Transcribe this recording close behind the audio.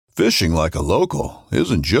Fishing like a local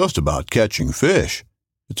isn't just about catching fish.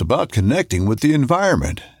 It's about connecting with the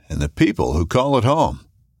environment and the people who call it home.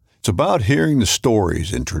 It's about hearing the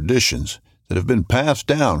stories and traditions that have been passed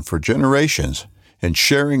down for generations and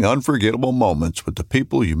sharing unforgettable moments with the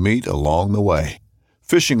people you meet along the way.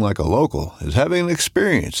 Fishing like a local is having an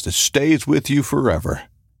experience that stays with you forever.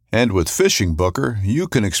 And with Fishing Booker, you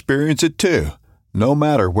can experience it too, no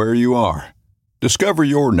matter where you are. Discover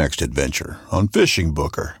your next adventure on Fishing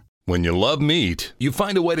Booker. When you love meat, you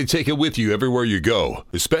find a way to take it with you everywhere you go,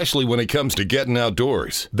 especially when it comes to getting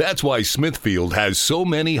outdoors. That's why Smithfield has so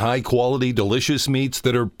many high-quality, delicious meats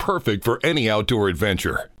that are perfect for any outdoor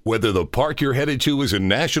adventure. Whether the park you're headed to is a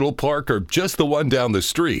national park or just the one down the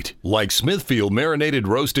street, like Smithfield marinated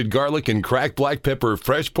roasted garlic and cracked black pepper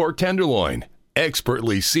fresh pork tenderloin,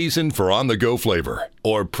 expertly seasoned for on-the-go flavor,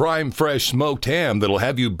 or prime fresh smoked ham that'll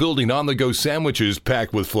have you building on-the-go sandwiches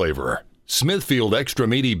packed with flavor. Smithfield extra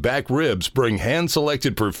meaty back ribs bring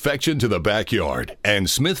hand-selected perfection to the backyard, and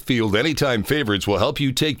Smithfield Anytime Favorites will help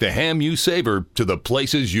you take the ham you savor to the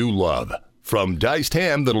places you love. From diced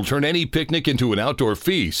ham that'll turn any picnic into an outdoor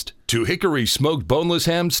feast, to hickory smoked boneless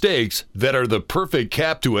ham steaks that are the perfect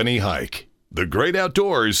cap to any hike. The great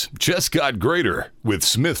outdoors just got greater with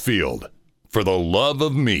Smithfield. For the love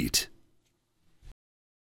of meat.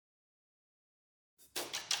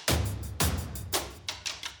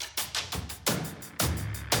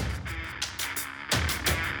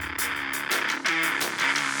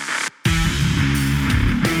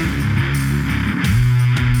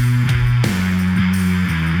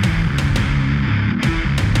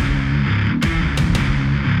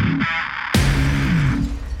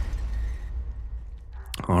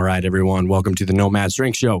 All right, everyone. Welcome to the Nomad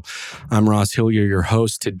Strength Show. I'm Ross Hillier, your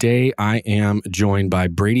host. Today, I am joined by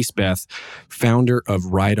Brady SPETH, founder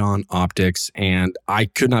of Riton Optics. And I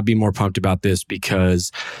could not be more pumped about this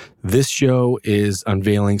because this show is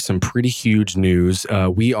unveiling some pretty huge news.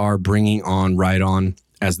 We are bringing on Riton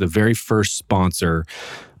as the very first sponsor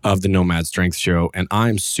of the Nomad Strength Show, and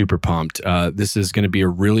I'm super pumped. This is going to be a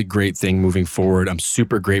really great thing moving forward. I'm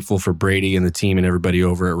super grateful for Brady and the team and everybody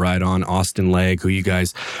over at Riton. Austin Legg, who you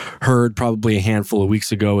guys heard probably a handful of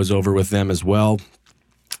weeks ago, is over with them as well.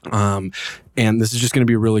 And this is just going to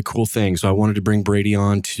be a really cool thing. So I wanted to bring Brady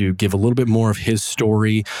on to give a little bit more of his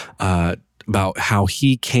story, about how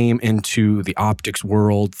he came into the optics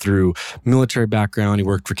world through military background. He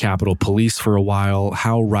worked for Capitol Police for a while,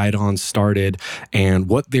 how Riton started, and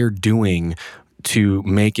what they're doing to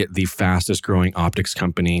make it the fastest growing optics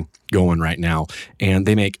company going right now. And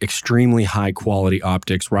they make extremely high quality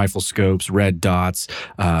optics, rifle scopes, red dots,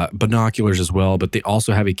 binoculars as well. But they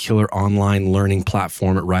also have a killer online learning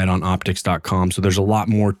platform at ritonoptics.com. So there's a lot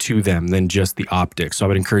more to them than just the optics. So I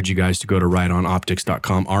would encourage you guys to go to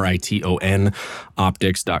ritonoptics.com, RITON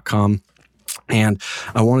optics.com. And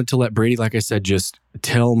I wanted to let Brady, like I said, just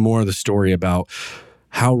tell more of the story about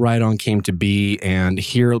how Riton came to be and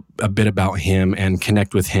hear a bit about him and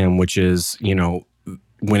connect with him, which is, you know,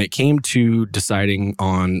 when it came to deciding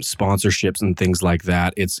on sponsorships and things like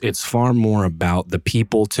that, it's far more about the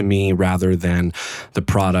people to me rather than the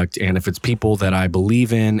product. And if it's people that I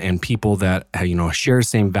believe in and people that, you know, share the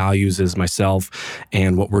same values as myself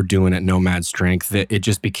and what we're doing at Nomad Strength, that it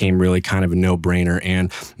just became really kind of a no-brainer.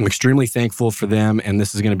 And I'm extremely thankful for them. And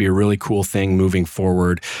this is going to be a really cool thing moving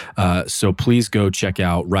forward. So please go check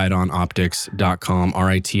out ritonoptics.com,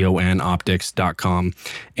 RITON optics.com.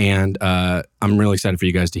 And I'm really excited for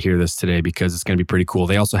you guys to hear this today because it's going to be pretty cool.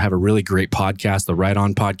 They also have a really great podcast, the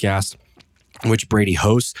Riton podcast, which Brady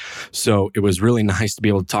hosts. So it was really nice to be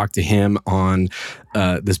able to talk to him on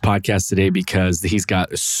this podcast today because he's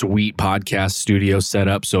got a sweet podcast studio set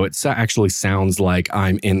up. So it actually sounds like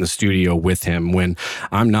I'm in the studio with him when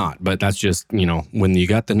I'm not. But that's just, you know, when you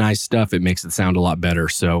got the nice stuff, it makes it sound a lot better.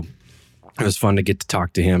 So it was fun to get to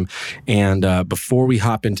talk to him. And before we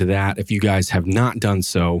hop into that, if you guys have not done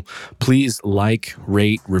so, please like,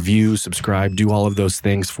 rate, review, subscribe, do all of those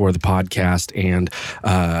things for the podcast. And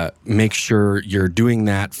make sure you're doing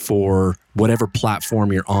that for whatever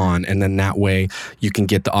platform you're on. And then that way you can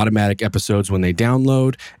get the automatic episodes when they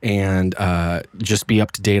download and just be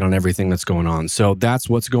up to date on everything that's going on. So that's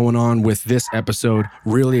what's going on with this episode.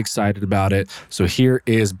 Really excited about it. So here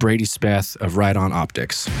is Brady SPETH of Riton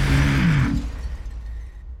Optics.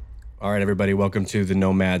 All right, everybody, welcome to the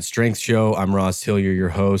Nomad Strength Show. I'm Ross Hillier, your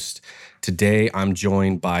host. Today, I'm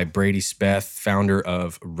joined by Brady SPETH, founder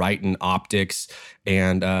of Riton Optics.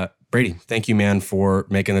 And Brady, thank you, man, for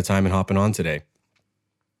making the time and hopping on today.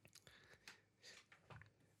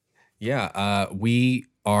 Yeah, we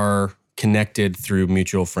are connected through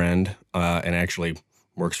mutual friend and actually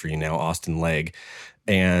works for you now, Austin Legg.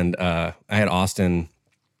 And I had Austin,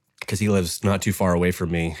 because he lives not too far away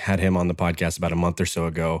from me, had him on the podcast about a month or so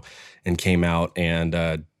ago, and came out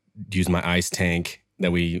and used my ice tank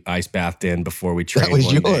that we ice bathed in before we trained. That was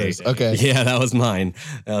one yours. day. Okay. Yeah, that was mine.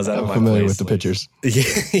 That was out of my familiar place. with the pictures.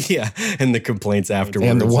 Yeah, and the complaints afterwards.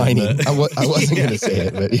 And the whining. I wasn't going to say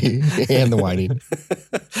it, but and the whining.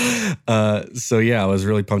 So yeah, I was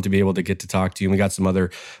really pumped to be able to get to talk to you. And we got some other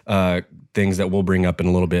things that we'll bring up in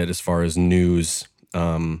a little bit as far as news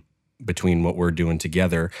between what we're doing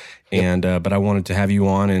together. And but I wanted to have you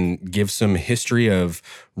on and give some history of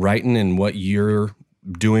Riton and what you're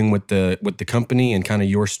doing with the company and kind of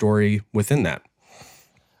your story within that.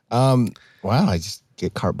 Wow, I just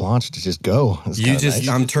get carte blanche to just go. Nice.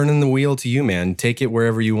 I'm turning the wheel to you, man. Take it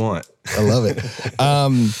wherever you want. I love it.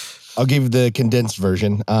 I'll give the condensed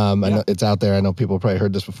version. I know it's out there. I know people probably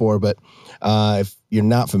heard this before, but if you're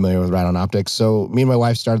not familiar with Riton Optics, so me and my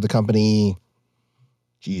wife started the company.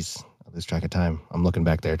 Geez, I lose track of time. I'm looking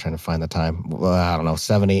back there trying to find the time. Well, I don't know,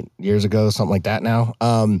 7-8 years ago, something like that now.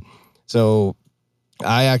 So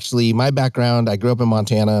my background, I grew up in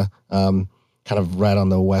Montana, kind of right on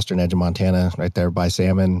the western edge of Montana, right there by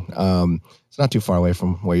Salmon. It's not too far away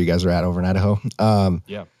from where you guys are at over in Idaho.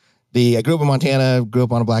 I grew up in Montana, grew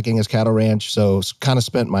up on a Black Angus cattle ranch, so kind of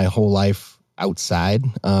spent my whole life outside,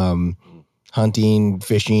 hunting,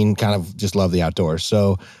 fishing, kind of just love the outdoors.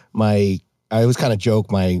 So I always kind of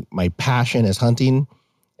joke my passion is hunting,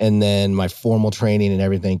 and then my formal training and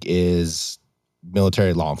everything is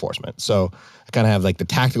military law enforcement. So I kind of have like the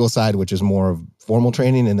tactical side, which is more of formal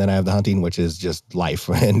training, and then I have the hunting, which is just life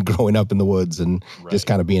and growing up in the woods and just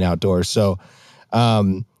kind of being outdoors. So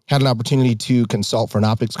had an opportunity to consult for an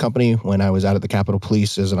optics company when I was out at the Capitol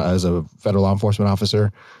Police as a federal law enforcement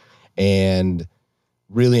officer, and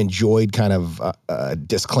really enjoyed kind of a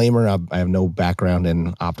disclaimer. I have no background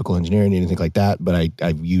in optical engineering or anything like that, but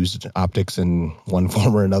I've used optics in one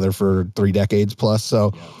form or another for 3 decades plus.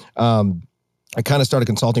 So I kind of started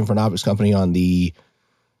consulting for an optics company on the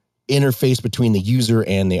interface between the user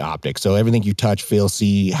and the optics. So everything you touch, feel,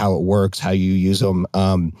 see, how it works, how you use them.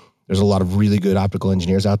 There's a lot of really good optical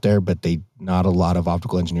engineers out there, but not a lot of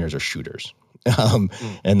optical engineers are shooters.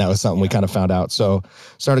 And that was something we kind of found out. So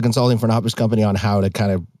started consulting for an optics company on how to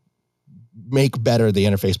kind of make better the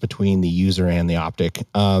interface between the user and the optic.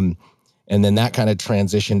 And then that kind of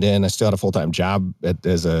transitioned in. I still had a full-time job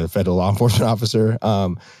as a federal law enforcement officer.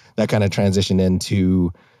 That kind of transitioned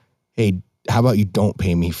into, hey, how about you don't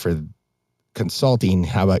pay me for consulting?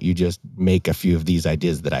 How about you just make a few of these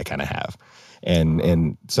ideas that I kind of have?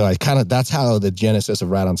 And so that's how the genesis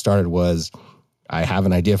of Riton started was, I have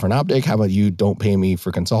an idea for an optic. How about you don't pay me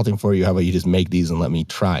for consulting for you? How about you just make these and let me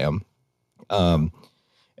try them? And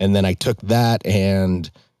then I took that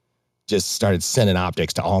and just started sending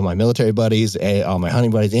optics to all my military buddies, all my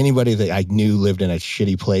hunting buddies, anybody that I knew lived in a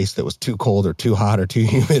shitty place that was too cold or too hot or too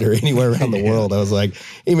humid or anywhere around the world. I was like,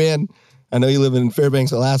 hey, man, I know you live in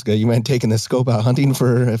Fairbanks, Alaska. You mind taking this scope out hunting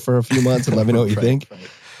for a few months and let me know what you think?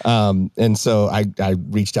 Right. And so I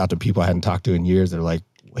reached out to people I hadn't talked to in years. They're like,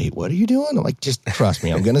 wait, what are you doing? I'm like, just trust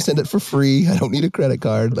me. I'm going to send it for free. I don't need a credit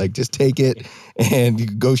card. Like, just take it and you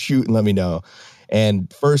can go shoot and let me know.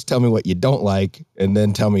 And first tell me what you don't like, and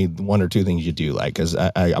then tell me 1 or 2 things you do like, because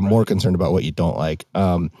I'm more concerned about what you don't like.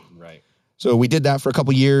 Right. So we did that for a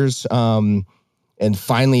couple years, and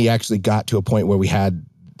finally actually got to a point where we have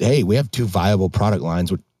 2 viable product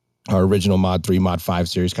lines with our original Mod 3, Mod 5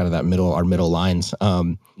 series, kind of our middle lines.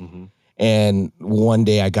 And one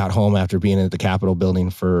day I got home after being at the Capitol building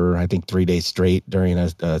for, I think, 3 days straight during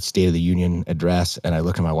a State of the Union address. And I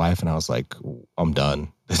looked at my wife and I was like, I'm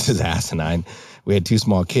done. This is asinine. We had 2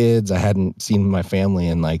 small kids. I hadn't seen my family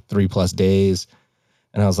in like 3+ days.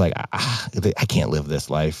 And I was like, I can't live this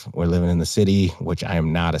life. We're living in the city, which I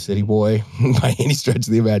am not a city boy by any stretch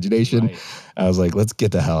of the imagination. Right. I was like, let's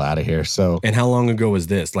get the hell out of here. So, and how long ago was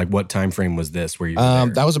this? Like, what time frame was this where you were there?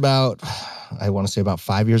 That was about, I want to say about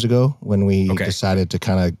 5 years ago when we decided to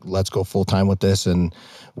kind of let's go full time with this. And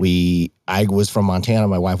I was from Montana.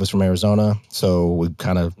 My wife was from Arizona. So we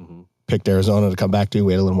kind of picked Arizona to come back to.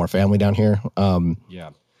 We had a little more family down here.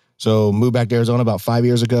 So moved back to Arizona about 5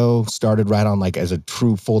 years ago, started Riton like as a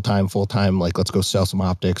true full-time, like, let's go sell some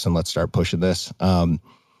optics and let's start pushing this.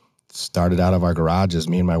 Started out of our garage as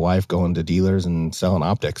me and my wife going to dealers and selling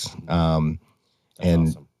optics. And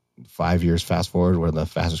awesome. 5 years fast forward, we're the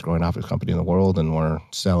fastest growing optics company in the world, and we're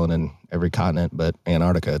selling in every continent but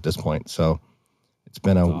Antarctica at this point. So it's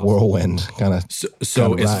been a whirlwind kind of.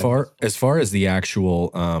 So as far as the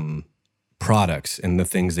actual products and the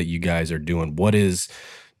things that you guys are doing,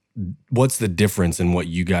 what's the difference in what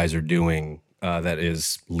you guys are doing that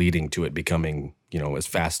is leading to it becoming as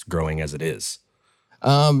fast growing as it is?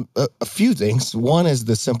 A few things. One is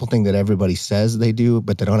the simple thing that everybody says they do,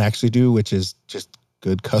 but they don't actually do, which is just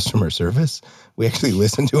good customer service. We actually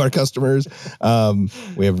listen to our customers.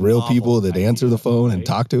 We have real people that answer the phone and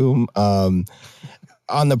talk to them.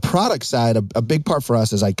 On the product side, a big part for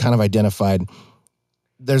us is I kind of identified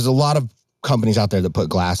there's a lot of companies out there that put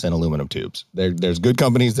glass in aluminum tubes. There's good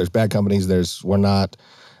companies, there's bad companies.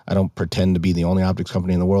 I don't pretend to be the only optics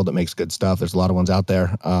company in the world that makes good stuff. There's a lot of ones out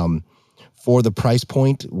there. For the price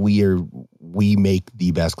point, we make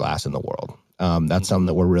the best glass in the world. That's something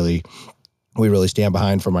that we really stand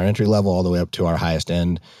behind, from our entry level all the way up to our highest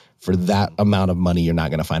end. For that amount of money, you're not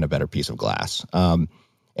going to find a better piece of glass.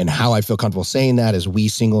 And how I feel comfortable saying that is we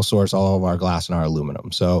single source all of our glass and our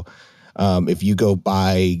aluminum. So if you go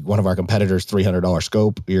buy one of our competitors' $300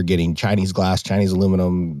 scope, you're getting Chinese glass, Chinese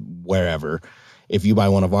aluminum, wherever. If you buy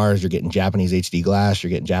one of ours, you're getting Japanese HD glass, you're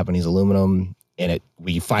getting Japanese aluminum, and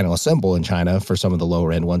we final assemble in China for some of the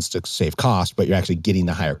lower end ones to save cost, but you're actually getting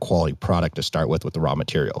the higher quality product to start with the raw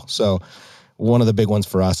material. So one of the big ones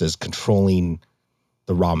for us is controlling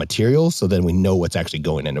the raw material, so then we know what's actually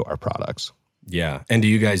going into our products. Yeah. And do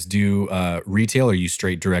you guys do retail, or are you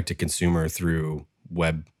straight direct to consumer through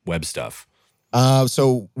web stuff?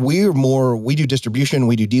 So we do distribution,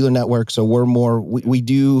 we do dealer network. So we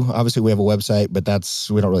do, obviously we have a website, but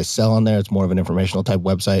we don't really sell on there. It's more of an informational type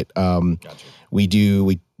website.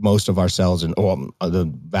 Gotcha. Most of our sales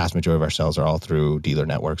the vast majority of our sales are all through dealer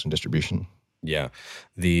networks and distribution. Yeah.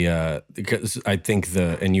 Because I think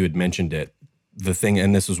and you had mentioned it, the thing,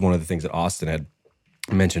 and this was one of the things that Austin had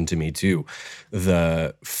mentioned to me too,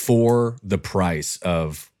 for the price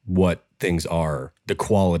of what things are, the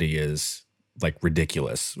quality is like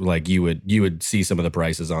ridiculous. Like you would see some of the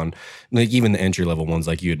prices on, like, even the entry level ones,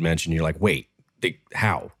 like you had mentioned, you're like, wait,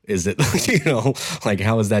 how is it, like,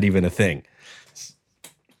 how is that even a thing?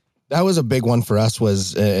 That was a big one for us,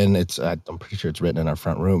 and I'm pretty sure it's written in our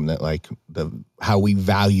front room, that like how we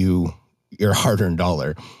value your hard-earned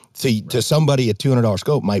dollar. So to somebody, a $200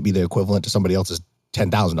 scope might be the equivalent to somebody else's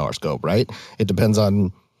 $10,000 scope, right? It depends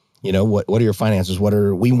on, what are your finances?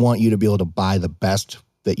 We want you to be able to buy the best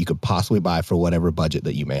that you could possibly buy for whatever budget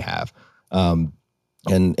that you may have. And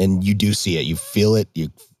you do see it, you feel it.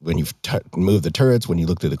 When you move the turrets, when you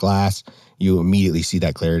look through the glass, you immediately see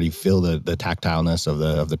that clarity, feel the tactileness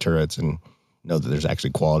of the turrets, and know that there's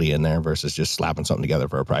actually quality in there versus just slapping something together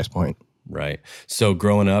for a price point. Right. So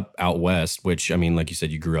growing up out west, which, I mean, like you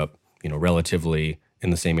said, you grew up, relatively in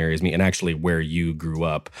the same area as me, and actually where you grew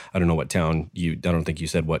up, I don't know what town I don't think you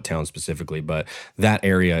said what town specifically, but that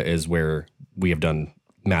area is where we have done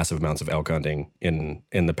massive amounts of elk hunting in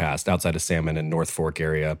the past, outside of Salmon and North Fork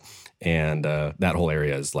area. And that whole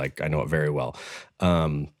area is like, I know it very well.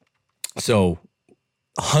 So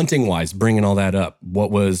hunting wise, bringing all that up,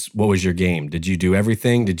 what was your game? Did you do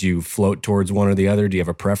everything? Did you float towards one or the other? Do you have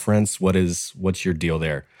a preference? What's your deal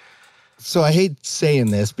there? So I hate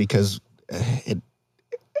saying this because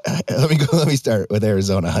let me start with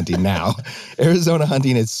Arizona hunting now. Arizona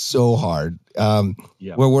hunting is so hard.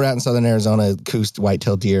 Where we're at in southern Arizona, coast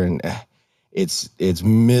white-tailed deer, and it's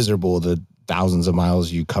miserable the thousands of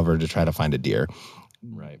miles you cover to try to find a deer.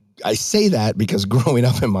 Right. I say that because growing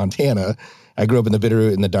up in Montana, I grew up in the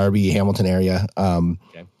Bitterroot in the Darby, Hamilton area.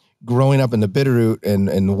 Growing up in the Bitterroot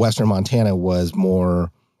in western Montana was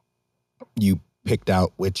more, you picked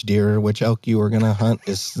out which deer or which elk you were going to hunt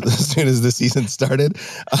as soon as the season started.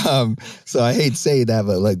 So I hate saying that,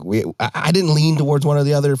 but like I didn't lean towards one or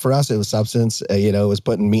the other. For us, it was substance, it was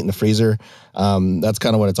putting meat in the freezer. That's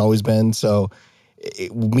kind of what it's always been. So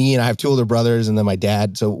me and I have two older brothers and then my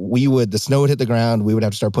dad. So the snow would hit the ground. We would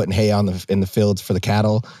have to start putting hay in the fields for the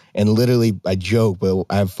cattle. And literally, I joke, but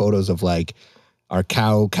I have photos of like our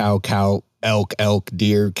cow, elk,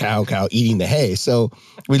 deer, cow eating the hay. So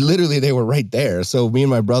they were right there. So me and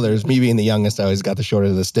my brothers, me being the youngest, I always got the short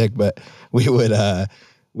end of the stick, but we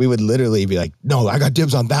would literally be like, no, I got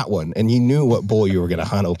dibs on that one. And you knew what bull you were going to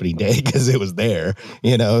hunt opening day because it was there,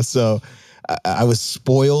 So I was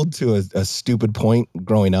spoiled to a stupid point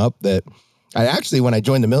growing up that I actually, when I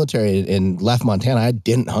joined the military and left Montana, I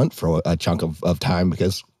didn't hunt for a chunk of time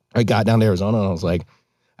because I got down to Arizona and I was like,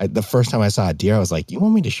 the first time I saw a deer, I was like, you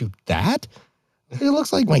want me to shoot that? It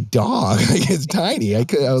looks like my dog. Like, it's tiny. I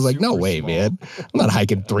was like, no way, man. I'm not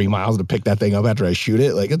hiking 3 miles to pick that thing up after I shoot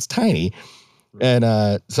it. Like, it's tiny. And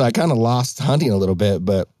so I kind of lost hunting a little bit,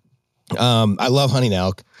 but I love hunting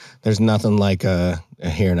elk. There's nothing like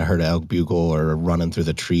hearing a herd of elk bugle or running through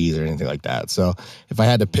the trees or anything like that. So if I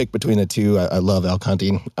had to pick between the two, I love elk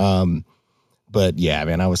hunting. But yeah,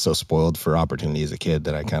 man, I was so spoiled for opportunity as a kid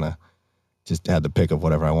that I kind of just had the pick of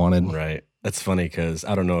whatever I wanted. Right. That's funny because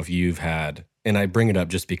I don't know if you've had, and I bring it up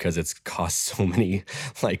just because it's caused so many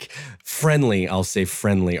like I'll say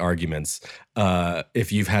friendly arguments.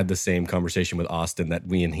 If you've had the same conversation with Austin that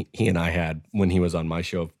he and I had when he was on my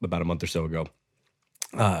show about a month or so ago.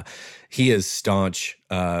 He is staunch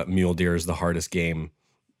mule deer is the hardest game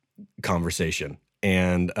conversation.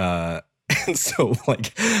 And and so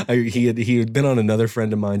like he had been on another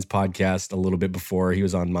friend of mine's podcast a little bit before he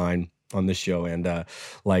was on mine on this show, and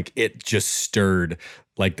like it just stirred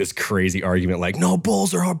like this crazy argument, like no,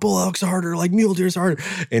 bulls are hard, bull elks are harder, like mule deer's harder,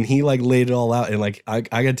 and he like laid it all out. And like I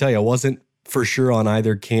gotta tell you, I wasn't for sure on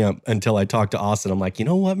either camp until I talked to Austin. I'm like, you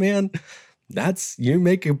know what, man, you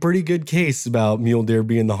make a pretty good case about mule deer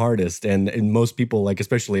being the hardest, and most people, like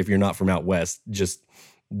especially if you're not from out west, just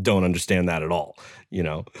don't understand that at all, you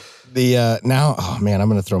know. The now, oh man, I'm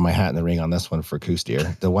gonna throw my hat in the ring on this one for Coos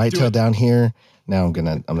deer. The whitetail down here. Now I'm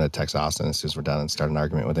gonna text Austin as soon as we're done and start an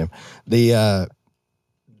argument with him. The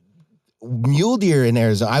mule deer in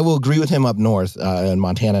Arizona, I will agree with him up north in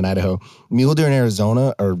Montana and Idaho. Mule deer in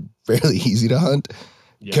Arizona are fairly easy to hunt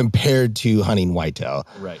compared to hunting whitetail.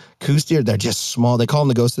 Right. Coos deer, they're just small. They call them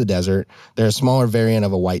the ghost of the desert. They're a smaller variant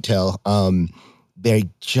of a whitetail. They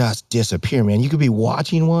just disappear, man. You could be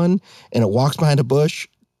watching one and it walks behind a bush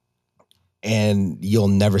and you'll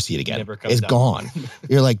never see it again. It's gone.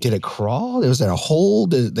 You're like, did it crawl? Was there a hole?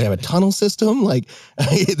 Did they have a tunnel system? Like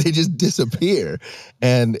they just disappear.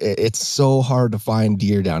 And it's so hard to find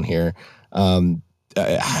deer down here.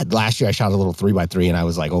 Last year I shot a little 3x3 and I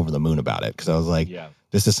was like over the moon about it. Cause I was like,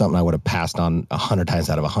 this is something I would have passed on 100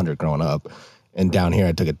 times out of 100 growing up. And down here,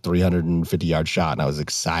 I took a 350-yard shot, and I was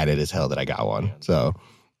excited as hell that I got one. So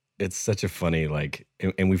it's such a funny, like,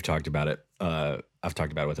 and we've talked about it. I've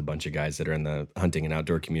talked about it with a bunch of guys that are in the hunting and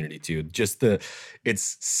outdoor community too. Just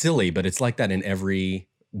it's silly, but it's like that in every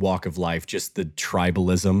walk of life. Just the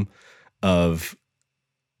tribalism of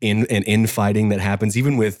infighting that happens,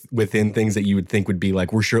 even within things that you would think would be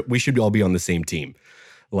like, we should all be on the same team.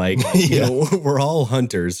 Like, you know, we're all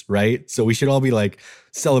hunters, right? So we should all be like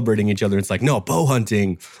celebrating each other. It's like, no, bow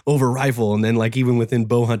hunting over rifle. And then like, even within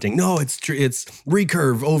bow hunting, no, it's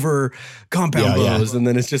recurve over compound bows. And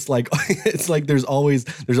then it's just like, it's like, there's always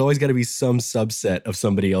got to be some subset of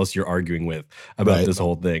somebody else you're arguing with about this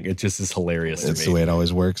whole thing. It just is hilarious to me. It's the way it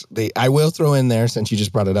always works. I will throw in there, since you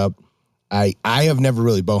just brought it up, I have never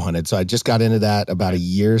really bow hunted. So I just got into that about a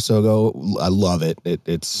year or so ago. I love it.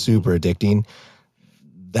 It's super addicting.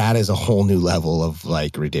 That is a whole new level of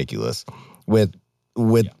like ridiculous with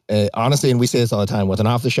honestly, and we say this all the time, with an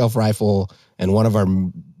off the shelf rifle and one of our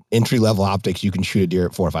entry level optics, you can shoot a deer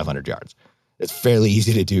at 400 or 500 yards. It's fairly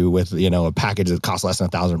easy to do with, you know, a package that costs less than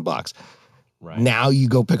 $1,000. Right. Now you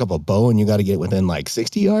go pick up a bow and you got to get within like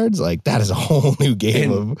 60 yards. Like that is a whole new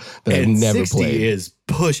game that I've never 60 played. Is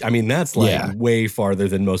push. I mean, that's like way farther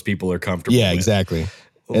than most people are comfortable with. Exactly.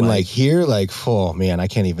 And like here, like, oh man, I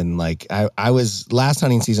can't even like, I was last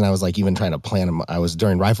hunting season, I was like even trying to plan, I was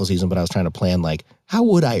during rifle season, but I was trying to plan like, how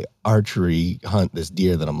would I archery hunt this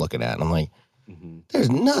deer that I'm looking at? And I'm like, there's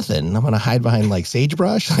nothing. I'm going to hide behind like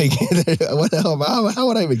sagebrush. Like what the hell, how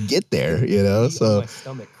would I even get there? You know? So my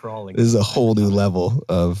stomach crawling. This is a whole new level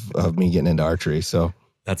of me getting into archery. So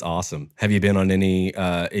that's awesome. Have you been on any,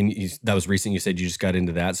 that was recent, you said you just got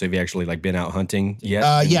into that. So have you actually like been out hunting yet?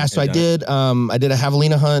 So I did a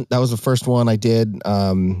javelina hunt. That was the first one I did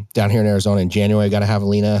down here in Arizona in January. I got a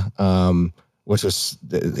javelina, which was,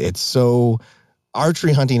 it's so,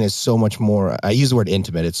 archery hunting is so much more, I use the word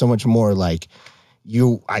intimate. It's so much more like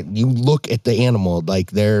you look at the animal,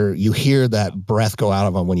 like you hear that breath go out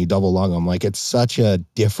of them when you double lung them. Like it's such a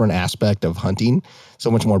different aspect of hunting,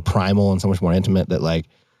 so much more primal and so much more intimate that like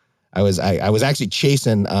I was actually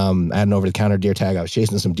chasing, I had an over the counter deer tag. I was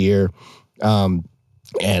chasing some deer. And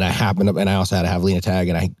I also had a javelina tag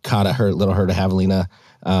and I caught a little herd of javelina.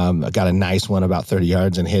 I got a nice one about 30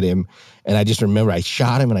 yards and hit him. And I just remember I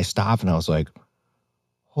shot him and I stopped and I was like,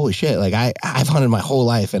 holy shit, like I've hunted my whole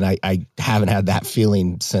life and I haven't had that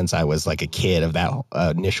feeling since I was like a kid, of that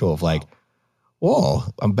initial of like, whoa,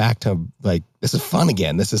 I'm back to like, this is fun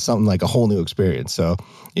again. This is something like a whole new experience. So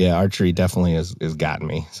yeah, archery definitely has gotten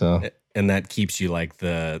me. So, and that keeps you like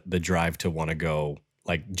the drive to want to go,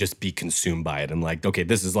 like just be consumed by it. And like, okay,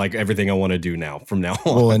 this is like everything I want to do now from now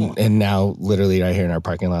on. Well, and now literally right here in our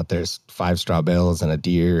parking lot, there's 5 straw bales and a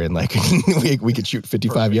deer, and like we could shoot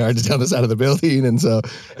 55 yards down the side of the building. And so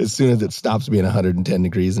as soon as it stops being 110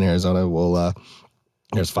 degrees in Arizona, we'll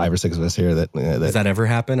there's 5 or 6 of us here that does that ever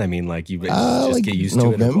happen? I mean, like you just like get used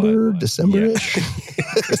November, to it. November, December-ish.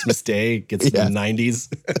 Christmas Day gets to the 90s.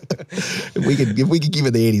 If we could keep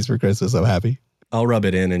it the 80s for Christmas, I'm happy. I'll rub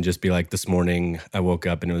it in and just be like, this morning I woke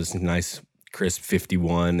up and it was nice crisp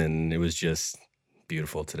 51, and it was just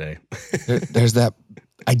beautiful today. There's that.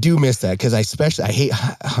 I do miss that because I hate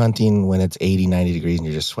hunting when it's 80, 90 degrees and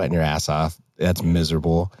you're just sweating your ass off. That's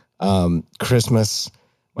miserable. Christmas,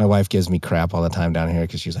 my wife gives me crap all the time down here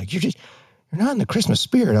because she's like, you're not in the Christmas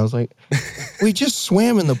spirit. I was like, we just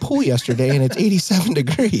swam in the pool yesterday and it's 87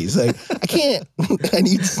 degrees. Like, I can't, I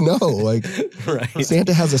need snow. Like, right.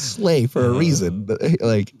 Santa has a sleigh for a reason.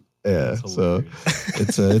 Like, yeah. So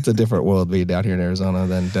it's a different world being down here in Arizona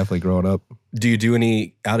than definitely growing up. Do you do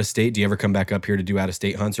any out of state? Do you ever come back up here to do out of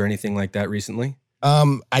state hunts or anything like that recently?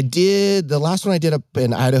 I did. The last one I did up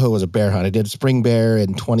in Idaho was a bear hunt. I did a spring bear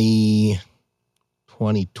in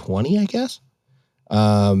 2020, I guess.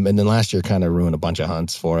 And then last year kind of ruined a bunch of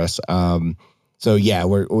hunts for us. So yeah,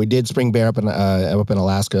 we did spring bear up in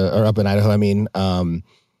Alaska, or up in Idaho. I mean,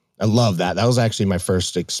 I love that. That was actually my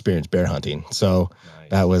first experience bear hunting. So nice.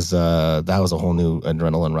 that was a whole new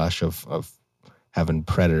adrenaline rush of having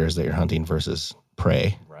predators that you're hunting versus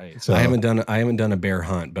prey. Right. So I haven't done a bear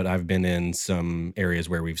hunt, but I've been in some areas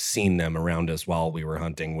where we've seen them around us while we were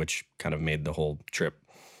hunting, which kind of made the whole trip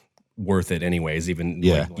worth it anyways, even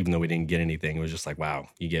though we didn't get anything. It was just like, wow,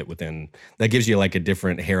 you get within, that gives you like a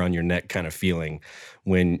different hair on your neck kind of feeling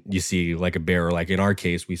when you see like a bear, or like in our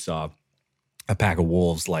case, we saw a pack of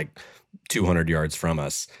wolves like 200 yards from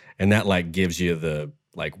us. And that like gives you the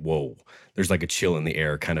like, whoa, there's like a chill in the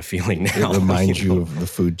air kind of feeling now. It reminds you of the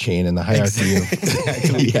food chain and the hierarchy.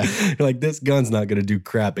 Exactly. Yeah. You're like, this gun's not going to do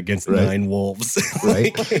crap against 9 wolves.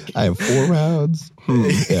 Right. I have 4 rounds.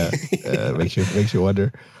 Yeah. Makes you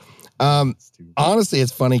wonder. Honestly,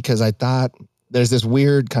 it's funny because I thought there's this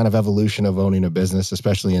weird kind of evolution of owning a business,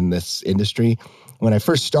 especially in this industry. When I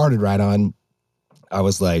first started Riton, I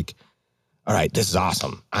was like, all right, this is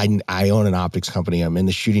awesome. I own an optics company. I'm in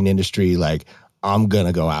the shooting industry. Like, I'm going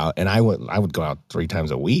to go out. And I would go out 3 times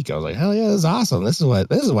a week. I was like, hell yeah, this is awesome. This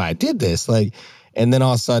is why I did this. Like, and then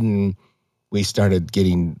all of a sudden we started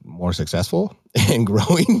getting more successful and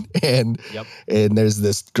growing. And there's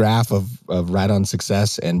this graph of Riton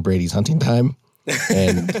success and Brady's hunting time.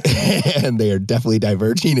 And and they are definitely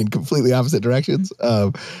diverging in completely opposite directions.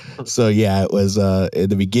 So yeah, it was in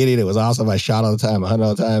the beginning, it was awesome. I shot all the time, I hunted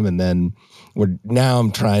all the time. And then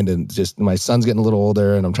I'm trying to my son's getting a little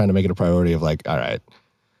older and I'm trying to make it a priority of like, all right,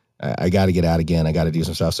 I got to get out again. I got to do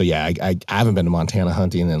some stuff. So yeah, I haven't been to Montana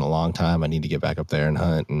hunting in a long time. I need to get back up there and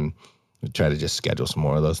hunt and try to just schedule some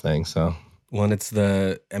more of those things. So. Well, and it's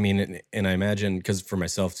and I imagine, because for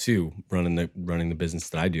myself too, running the business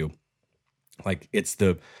that I do, like it's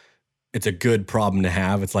a good problem to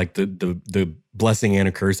have. It's like the blessing and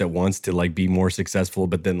a curse at once to like be more successful,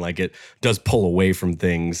 but then like it does pull away from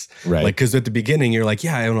things. Right. Like, cause at the beginning you're like,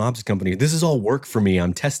 yeah, I own an optics company. This is all work for me.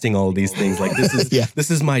 I'm testing all these things. Like this is, this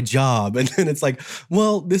is my job. And then it's like,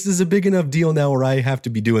 well, this is a big enough deal now where I have to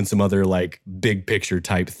be doing some other like big picture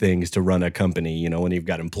type things to run a company, when you've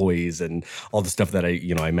got employees and all the stuff that I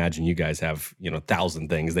imagine you guys have, 1,000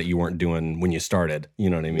 things that you weren't doing when you started, you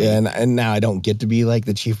know what I mean? Yeah. And now I don't get to be like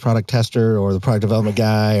the chief product tester or the product development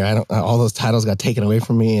guy, or all those titles got taken away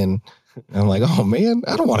from me, and I'm like, oh man,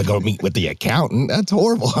 I don't want to go meet with the accountant. That's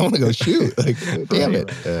horrible. I want to go shoot. Like, damn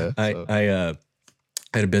it. I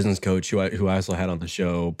had a business coach who I also had on the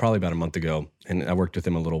show probably about a month ago, and I worked with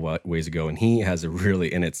him a little ways ago, and he has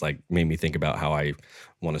and it's like made me think about how I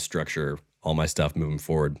want to structure all my stuff moving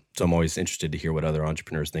forward. So I'm always interested to hear what other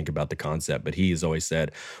entrepreneurs think about the concept. But he has always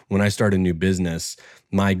said, when I start a new business,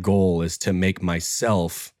 my goal is to make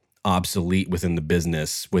myself obsolete within the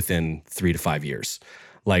business within 3 to 5 years.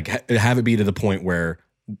 Like have it be to the point where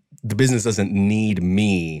the business doesn't need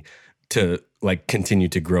me to like continue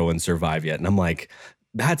to grow and survive yet. And I'm like,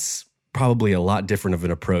 that's probably a lot different of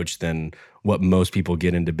an approach than what most people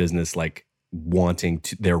get into business like wanting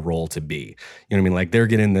their role to be. You know what I mean? Like they're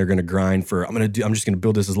going to grind for, I'm just going to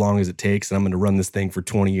build this as long as it takes, and I'm going to run this thing for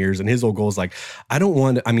 20 years. And his whole goal is like,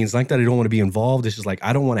 it's like that I don't want to be involved. It's just like,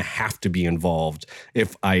 I don't want to have to be involved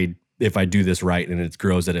if I do this right and it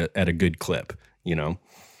grows at a good clip,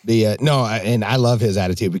 and I love his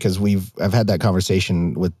attitude because I've had that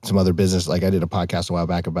conversation with some other business. Like I did a podcast a while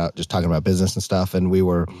back about just talking about business and stuff. And we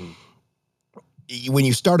were, when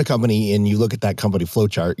you start a company and you look at that company flow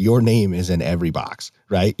chart, your name is in every box,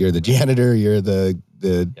 right? You're the janitor, you're the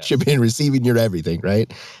shipping and receiving, you're everything,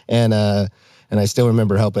 right? And I still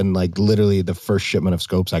remember helping, like literally the first shipment of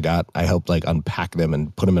scopes I got, I helped like unpack them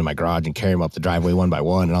and put them in my garage and carry them up the driveway one by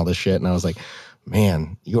one and all this shit. And I was like,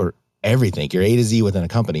 man, you're everything. You're A to Z within a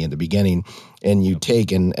company in the beginning. And you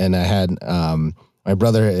take, and I had, my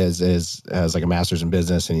brother has like a master's in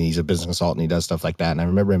business and he's a business consultant. He does stuff like that. And I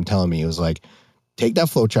remember him telling me, he was like, take that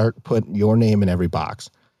flow chart, put your name in every box.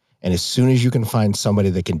 And as soon as you can find somebody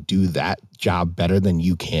that can do that job better than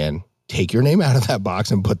you can, take your name out of that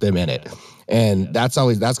box and put them in it. And that's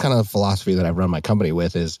kind of the philosophy that I've run my company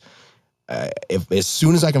with is if as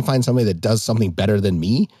soon as I can find somebody that does something better than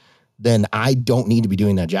me, then I don't need to be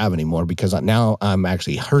doing that job anymore because now I'm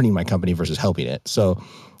actually hurting my company versus helping it. So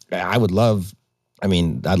I'd love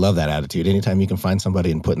that attitude. Anytime you can find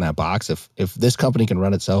somebody and put in that box, if this company can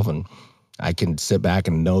run itself and I can sit back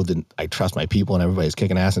and know that I trust my people and everybody's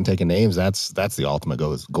kicking ass and taking names, that's the ultimate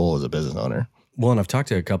goal as a business owner. Well, and I've talked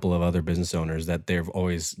to a couple of other business owners that they've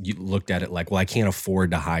always looked at it like, well, I can't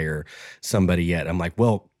afford to hire somebody yet. I'm like,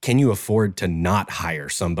 well, can you afford to not hire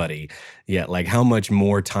somebody yet? Like, how much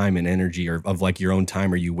more time and energy of like your own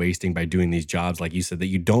time are you wasting by doing these jobs, like you said, that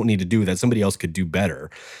you don't need to do, that somebody else could do better?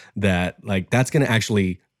 That like that's going to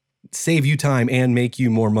actually save you time and make you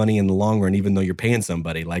more money in the long run, even though you're paying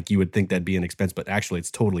somebody. Like you would think that'd be an expense, but actually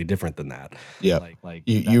it's totally different than that. Yeah. Like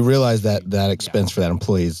you realize that expense for that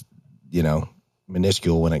employee is,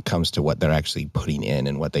 minuscule when it comes to what they're actually putting in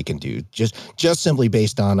and what they can do. Just simply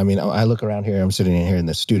based on, I look around here, I'm sitting in here in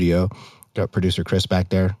the studio, got producer Chris back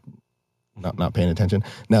there, not paying attention.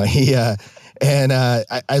 No, I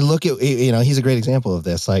look at, he's a great example of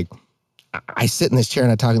this. Like I sit in this chair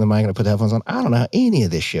and I talk to the mic and I put the headphones on. I don't know how any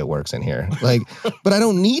of this shit works in here. Like, but I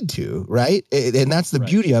don't need to, right? And that's the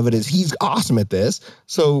beauty of it is he's awesome at this.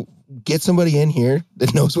 So get somebody in here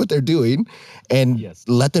that knows what they're doing and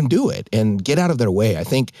let them do it and get out of their way. I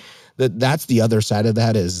think that's the other side of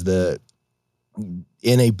that is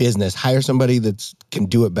in a business, hire somebody that can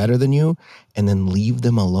do it better than you and then leave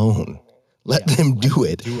them alone. Let them do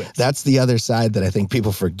it. That's the other side that I think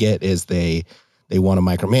people forget is they want to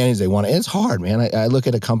micromanage. It's hard, man. I look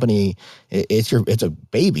at a company, it's a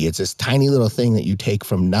baby. It's this tiny little thing that you take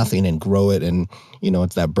from nothing and grow it. And,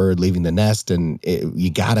 it's that bird leaving the nest and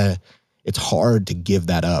it's hard to give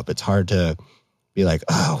that up. It's hard to be like,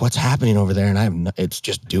 oh, what's happening over there? And it's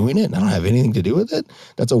just doing it and I don't have anything to do with it.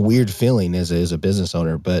 That's a weird feeling as a business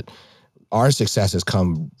owner. But our success has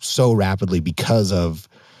come so rapidly because of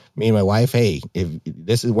me and my wife. Hey,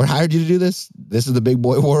 we're hired you to do this. This is the big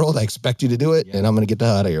boy world. I expect you to do it, and I'm going to get the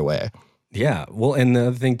hell out of your way. Yeah. Well, and the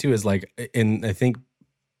other thing too is like, and I think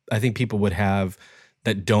people would have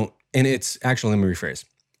that don't, and it's actually, let me rephrase.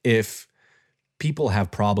 If people have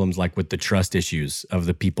problems like with the trust issues of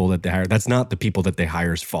the people that they hire, that's not the people that they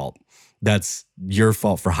hire's fault. That's your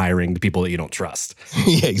fault for hiring the people that you don't trust.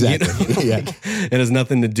 Yeah, exactly. It has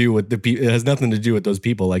nothing to do with it has nothing to do with those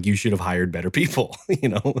people. Like you should have hired better people,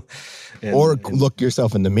 or look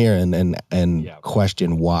yourself in the mirror and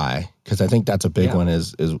question why. Because I think that's a big one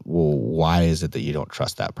is, well, why is it that you don't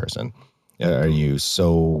trust that person? Are you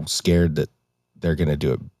so scared that they're going to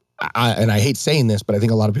do it? And I hate saying this, but I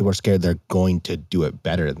think a lot of people are scared they're going to do it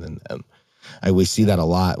better than them. We see that a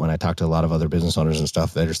lot when I talk to a lot of other business owners and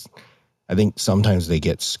stuff. I think sometimes they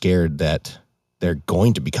get scared that they're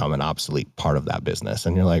going to become an obsolete part of that business.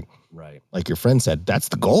 And you're like, right. Like your friend said, that's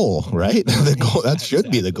the goal, right? The goal, that should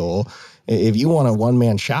be the goal. If you want a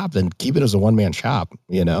one-man shop, then keep it as a one-man shop,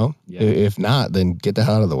 Yeah. If not, then get the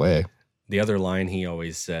hell out of the way. The other line he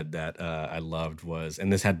always said that I loved was,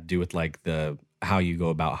 and this had to do with like how you go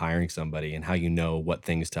about hiring somebody and how you know what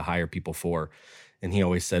things to hire people for. And he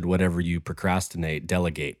always said, whatever you procrastinate,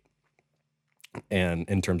 delegate. And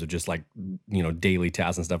in terms of just like, daily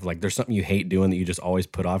tasks and stuff, like there's something you hate doing that you just always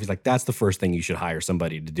put off. He's like, that's the first thing you should hire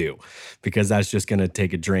somebody to do, because that's just going to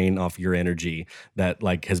take a drain off your energy that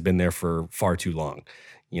like has been there for far too long,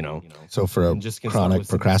 So for a chronic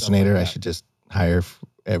procrastinator, I should just hire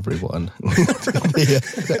everyone.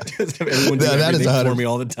 Everyone do everything for me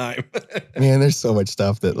all the time. Man, there's so much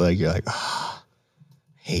stuff that like, you're like, oh,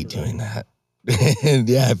 I hate doing that. And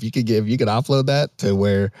if you could offload that to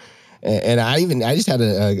where, and I just had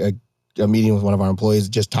a meeting with one of our employees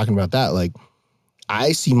just talking about that. Like,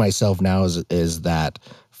 I see myself now as that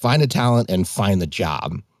find a talent and find the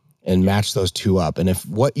job and match those two up. And if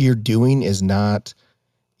what you're doing is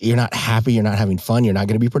you're not happy, you're not having fun, you're not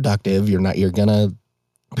going to be productive, you're going to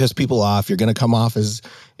piss people off, you're going to come off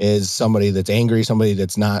as somebody that's angry, somebody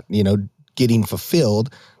that's not, getting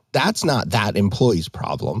fulfilled. That's not that employee's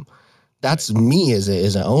problem. That's me as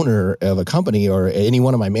an owner of a company or any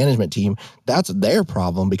one of my management team. That's their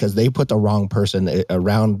problem because they put the wrong person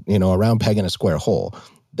around pegging a square hole.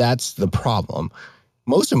 That's the problem.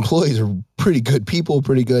 Most employees are pretty good people,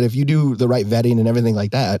 pretty good. If you do the right vetting and everything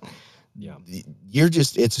like that,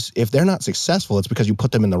 if they're not successful, it's because you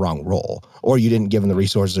put them in the wrong role or you didn't give them the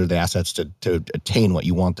resources or the assets to attain what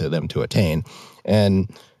you wanted them to attain.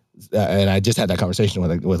 And I just had that conversation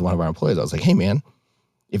with one of our employees. I was like, hey man,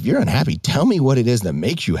 if you're unhappy, tell me what it is that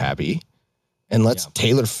makes you happy, and let's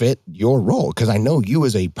tailor fit your role. Because I know you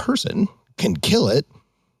as a person can kill it.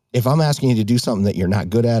 If I'm asking you to do something that you're not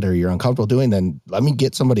good at or you're uncomfortable doing, then let me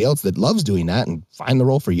get somebody else that loves doing that and find the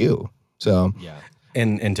role for you. So, yeah.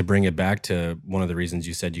 And to bring it back to one of the reasons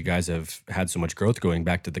you said you guys have had so much growth, going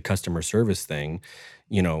back to the customer service thing,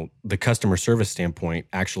 the customer service standpoint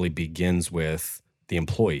actually begins with the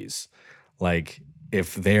employees. Like,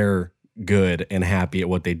 if they're good and happy at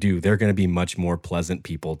what they do, they're going to be much more pleasant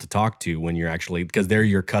people to talk to when you're actually, because they're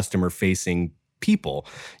your customer facing people,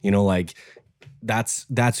 like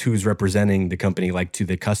that's who's representing the company, like, to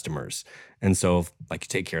the customers. And so, like, you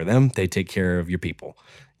take care of them, they take care of your people,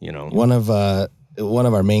 One of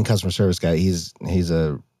our main customer service guy, he's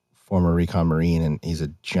a former recon Marine, and he's a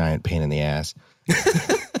giant pain in the ass.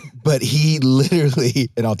 But he literally,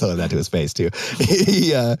 and I'll tell him that to his face too.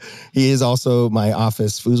 He is also my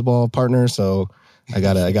office foosball partner, so I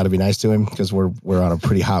gotta be nice to him because we're on a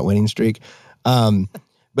pretty hot winning streak.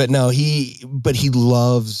 But no, he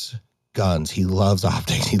loves guns. He loves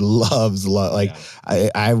optics. He loves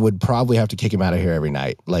I would probably have to kick him out of here every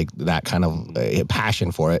night, like that kind of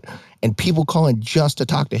passion for it. And people call in just to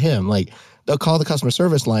talk to him. Like, they'll call the customer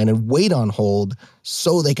service line and wait on hold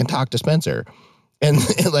so they can talk to Spencer. And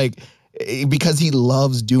like, because he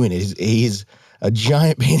loves doing it. He's a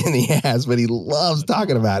giant pain in the ass, but he loves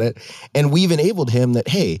talking about it. And we've enabled him that,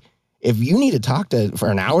 hey, if you need to talk for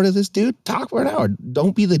an hour to this dude, talk for an hour.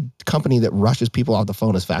 Don't be the company that rushes people off the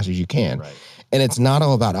phone as fast as you can. Right. And it's not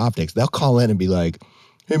all about optics. They'll call in and be like,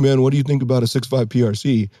 hey, man, what do you think about a 6.5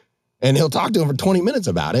 PRC? And he'll talk to him for 20 minutes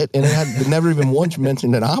about it. And it had never even once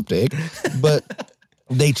mentioned an optic. But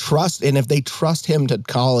they trust, and if they trust him to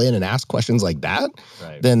call in and ask questions like that,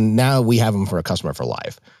 then now we have him for a customer for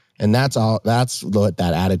life. And that's what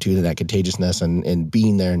that attitude and that contagiousness and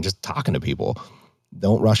being there and just talking to people.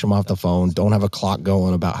 Don't rush them off the phone. Don't have a clock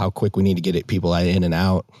going about how quick we need to get people in and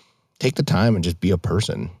out. Take the time and just be a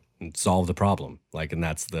person. And solve the problem. Like, and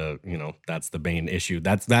that's the main issue.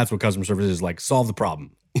 That's what customer service is, like, solve the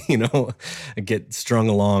problem. Get strung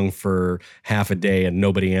along for half a day and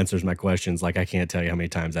nobody answers my questions. Like, I can't tell you how many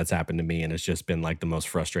times that's happened to me, and it's just been like the most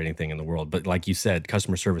frustrating thing in the world. But like you said,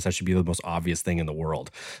 customer service, that should be the most obvious thing in the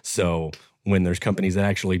world. So when there's companies that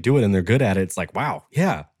actually do it and they're good at it, it's like, wow,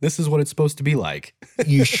 yeah, this is what it's supposed to be like.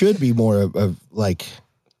 You should be more of like,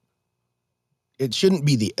 it shouldn't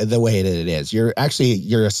be the way that it is. You're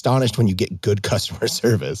astonished when you get good customer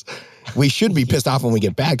service. We should be pissed off when we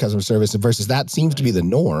get bad customer service versus that seems to be the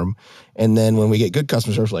norm. And then when we get good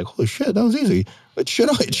customer service, like, holy shit, that was easy. But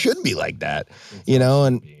it should be like that,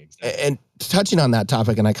 and touching on that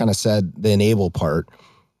topic, and I kind of said the enable part,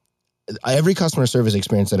 every customer service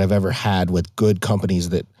experience that I've ever had with good companies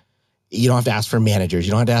that you don't have to ask for managers,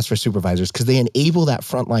 you don't have to ask for supervisors, because they enable that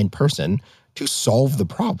frontline person to solve the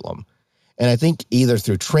problem. And I think either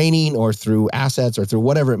through training or through assets or through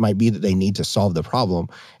whatever it might be that they need to solve the problem.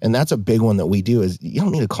 And that's a big one that we do is you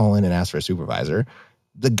don't need to call in and ask for a supervisor.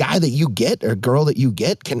 The guy that you get or girl that you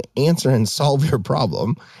get can answer and solve your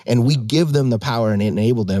problem. And we give them the power and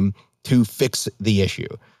enable them to fix the issue,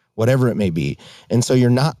 whatever it may be. And so you're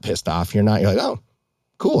not pissed off. You're like, oh,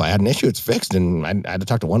 cool, I had an issue, it's fixed. And I had to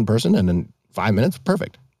talk to one person and in 5 minutes,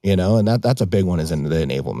 perfect. And that's a big one, is in the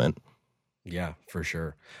enablement. Yeah, for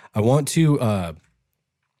sure. I want to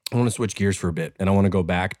switch gears for a bit, and I want to go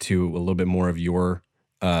back to a little bit more of your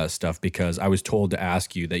stuff, because I was told to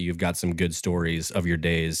ask you that you've got some good stories of your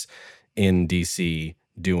days in DC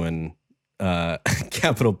doing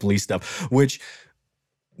Capitol Police stuff, which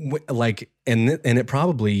like, and it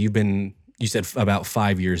probably you said about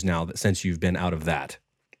 5 years now since you've been out of that.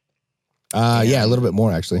 Yeah, a little bit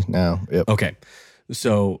more actually now. Yep. Okay.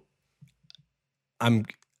 So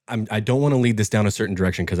I don't want to lead this down a certain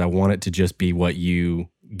direction because I want it to just be what you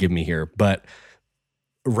give me here. But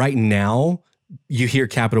right now, you hear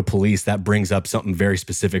Capitol Police, that brings up something very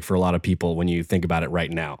specific for a lot of people when you think about it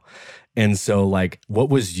right now. And so, like, what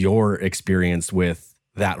was your experience with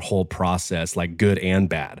that whole process, like good and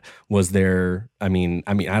bad? Was there, I mean,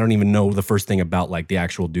 I don't even know the first thing about like the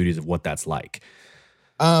actual duties of what that's like.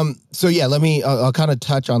 So yeah, I'll kind of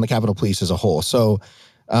touch on the Capitol Police as a whole. So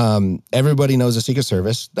everybody knows the Secret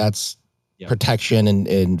Service. That's protection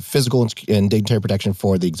and physical and dignitary protection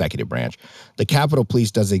for the executive branch. The Capitol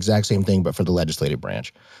Police does the exact same thing, but for the legislative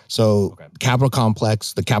branch. So Capitol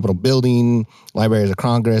Complex, the Capitol Building, Libraries of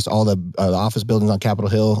Congress, all the office buildings on Capitol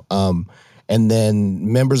Hill. And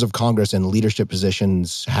then members of Congress in leadership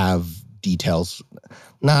positions have details,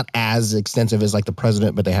 not as extensive as like the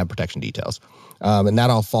president, but they have protection details. And that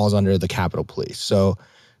all falls under the Capitol Police. So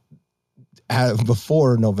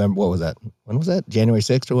before November, what was that? When was that? January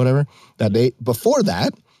 6th or whatever, that date. Before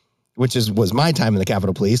that, was my time in the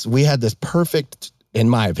Capitol Police, we had this perfect, in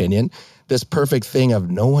my opinion, this perfect thing of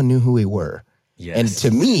no one knew who we were. Yes. And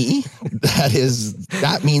to me,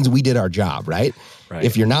 that means we did our job, right?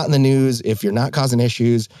 If you're not in the news, if you're not causing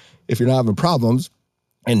issues, if you're not having problems,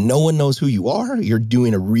 and no one knows who you are, you're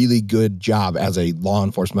doing a really good job as a law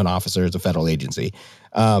enforcement officer, as a federal agency.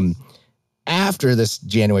 After this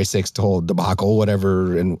January 6th whole debacle,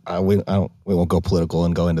 whatever, and we won't go political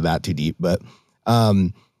and go into that too deep, but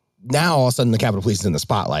now all of a sudden the Capitol Police is in the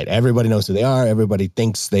spotlight. Everybody knows who they are. Everybody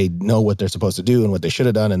thinks they know what they're supposed to do and what they should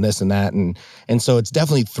have done and this and that. And so it's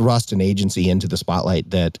definitely thrust an agency into the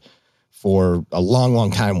spotlight that for a long,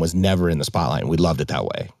 long time was never in the spotlight. And we loved it that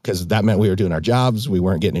way because that meant we were doing our jobs. We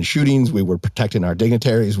weren't getting in shootings. We were protecting our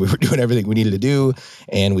dignitaries. We were doing everything we needed to do.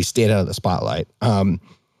 And we stayed out of the spotlight.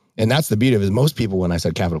 And that's the beauty of it. Most people, when I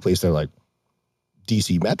said Capitol Police, they're like,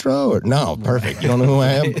 DC Metro? Or no, perfect. You don't know who I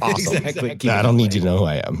am? Awesome. Exactly. I don't need you to know who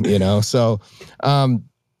I am, you know? So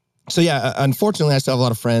yeah, unfortunately, I still have a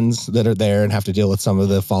lot of friends that are there and have to deal with some of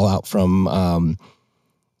the fallout from,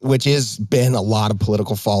 which has been a lot of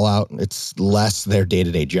political fallout. It's less their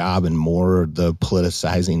day-to-day job and more the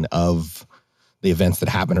politicizing of the events that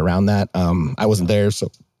happen around that. I wasn't there,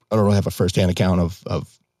 so I don't really have a firsthand account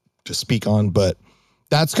of to speak on, but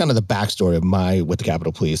that's kind of the backstory of with the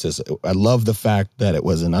Capitol Police. Is I love the fact that it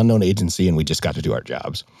was an unknown agency and we just got to do our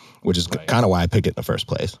jobs, which is kind of why I picked it in the first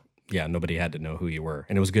place. Yeah, nobody had to know who you were.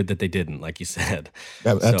 And it was good that they didn't, like you said.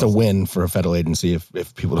 That's a win for a federal agency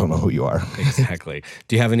if people don't know who you are. Exactly.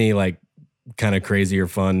 Do you have any like kind of crazy or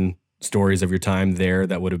fun stories of your time there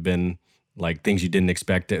that would have been like things you didn't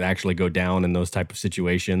expect to actually go down in those type of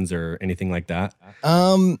situations or anything like that?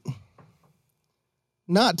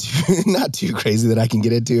 Not too crazy that I can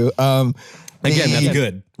get into. Again, that's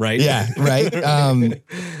good, right? Yeah, right.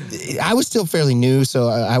 I was still fairly new, so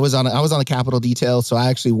I was on the Capitol detail. So I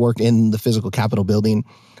actually worked in the physical Capitol building,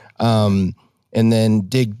 and then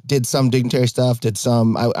did some dignitary stuff.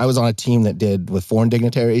 I was on a team that did with foreign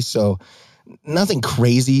dignitaries, so nothing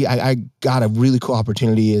crazy. I got a really cool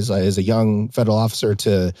opportunity as a young federal officer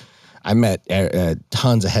I met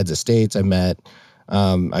tons of heads of states. I met,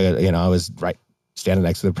 I was standing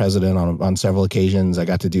next to the president on several occasions. I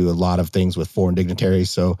got to do a lot of things with foreign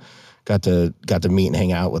dignitaries. So got to meet and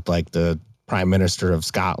hang out with like the Prime Minister of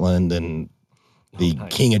Scotland and the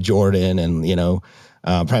King of Jordan and,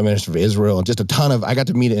 Prime Minister of Israel and just I got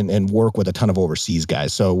to meet and work with a ton of overseas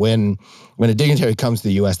guys. So when a dignitary comes to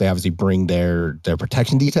the U.S., they obviously bring their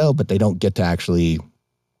protection detail, but they don't get to actually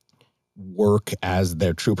work as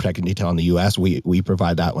their true protection detail in the U.S. We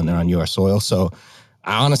provide that when they're on U.S. soil. So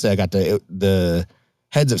honestly, the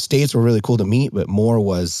heads of states were really cool to meet, but more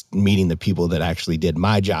was meeting the people that actually did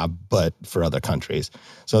my job, but for other countries.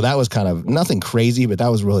 So that was kind of nothing crazy, but that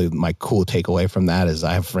was really my cool takeaway from that is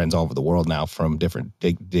I have friends all over the world now from different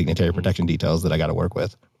dignitary protection details that I got to work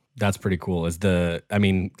with. That's pretty cool.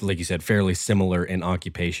 Like you said, fairly similar in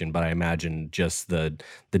occupation, but I imagine just the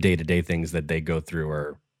day-to-day things that they go through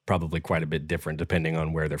are probably quite a bit different depending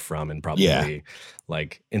on where they're from and probably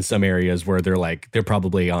like in some areas where they're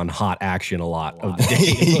probably on hot action a lot of the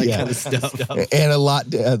day, kind of stuff. And a lot,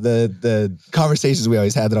 the conversations we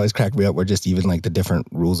always had that always cracked me up were just even like the different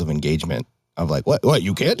rules of engagement of like, what,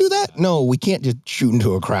 you can't do that? No, we can't just shoot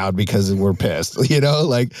into a crowd because we're pissed,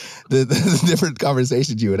 like the different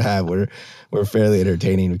conversations you would have were fairly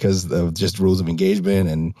entertaining because of just rules of engagement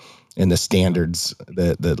and the standards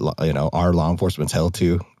that our law enforcement's held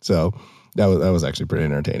to. So that was actually pretty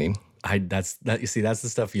entertaining. That's the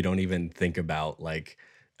stuff you don't even think about like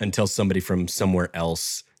until somebody from somewhere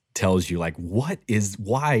else tells you like why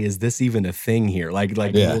is this even a thing here? Like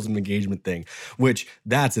the rules of engagement thing, which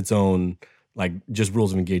that's its own like just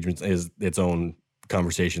rules of engagement is its own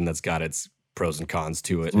conversation that's got its pros and cons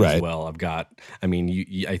to it as well.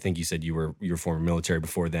 I think you said you were former military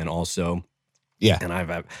before then also. Yeah.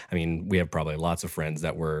 And we have probably lots of friends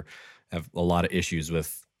that have a lot of issues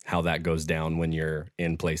with how that goes down when you're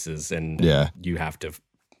in places and you have to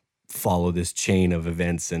follow this chain of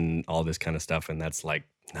events and all this kind of stuff. And that's like,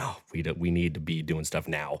 no, we need to be doing stuff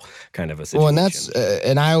now kind of a situation. Well, and that's,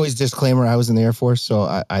 and I always disclaimer, I was in the Air Force,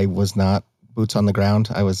 so I was not boots on the ground.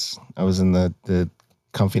 I was in the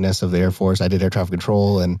comfiness of the Air Force. I did air traffic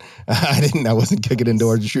control and I wasn't kicking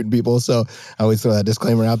indoors and shooting people. So I always throw that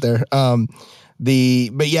disclaimer out there.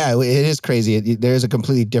 But yeah, it is crazy. There's a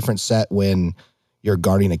completely different set when you're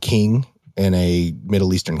guarding a king in a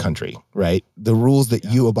Middle Eastern country, right? The rules that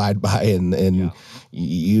you abide by and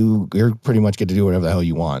you're pretty much get to do whatever the hell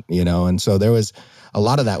you want, you know? And so there was a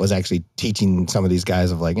lot of that was actually teaching some of these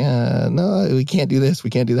guys of like, no, we can't do this. We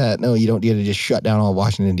can't do that. No, you don't get to just shut down all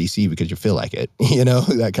Washington, D.C. because you feel like it, you know,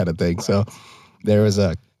 that kind of thing. Right. So there was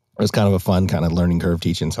kind of a fun kind of learning curve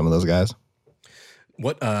teaching some of those guys.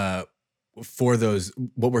 What were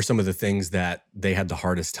some of the things that they had the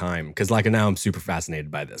hardest time? Because like now I'm super fascinated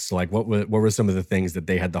by this. So like what were some of the things that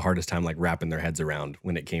they had the hardest time like wrapping their heads around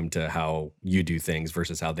when it came to how you do things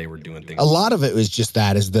versus how they were doing things? A lot of it was just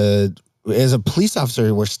that as a police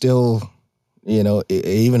officer, we're still, you know,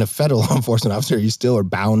 even a federal law enforcement officer, you still are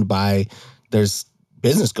bound by, there's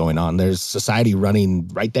business going on. There's society running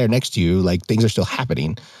right there next to you. Like things are still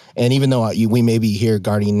happening. And even though we may be here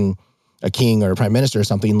guarding a king or a prime minister or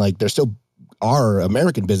something, like there still are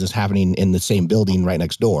American business happening in the same building right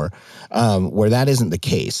next door, where that isn't the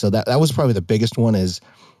case. So that was probably the biggest one is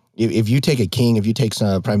if you take a king, if you take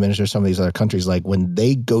some prime minister, some of these other countries, like when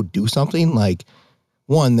they go do something, like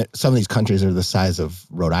one, some of these countries are the size of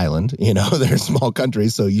Rhode Island, you know, they're small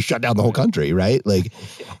countries. So you shut down the whole country, right? Like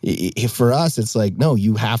for us, it's like, no,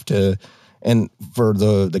 you have to. And for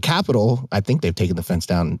the Capitol, I think they've taken the fence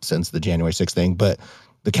down since the January 6th thing, but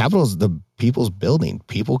the Capitol is the people's building.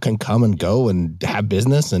 People can come and go and have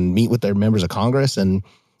business and meet with their members of Congress. And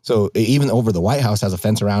so even over the White House has a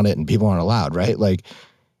fence around it and people aren't allowed, right? Like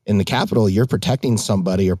in the Capitol, you're protecting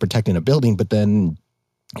somebody or protecting a building, but then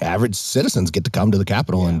average citizens get to come to the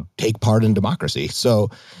Capitol and take part in democracy.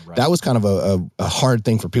 So that was kind of a hard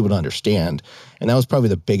thing for people to understand. And that was probably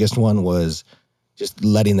the biggest one was just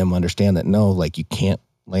letting them understand that, no, like you can't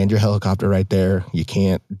land your helicopter right there. You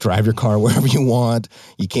can't drive your car wherever you want.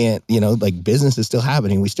 You can't, you know, like business is still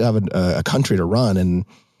happening. We still have a country to run. And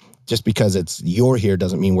just because you're here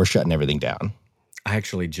doesn't mean we're shutting everything down. I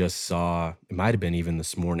actually just saw, it might've been even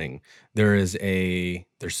this morning, there's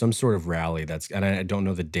some sort of rally and I don't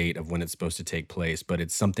know the date of when it's supposed to take place, but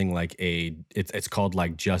it's something like it's called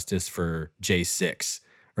like Justice for J6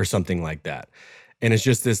 or something like that. And it's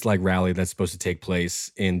just this like rally that's supposed to take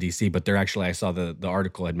place in DC, but they're actually, I saw the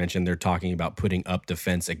article I'd mentioned, they're talking about putting up the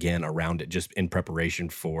fence again around it just in preparation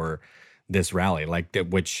for this rally, like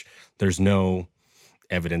that, which there's no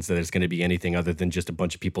evidence that it's going to be anything other than just a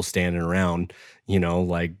bunch of people standing around, you know,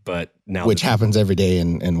 like, but now. Which happens every day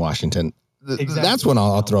in Washington. Exactly. That's what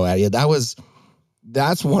I'll throw at you. That's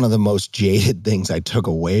one of the most jaded things I took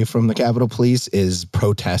away from the Capitol Police is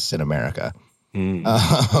protests in America.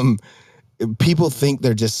 People think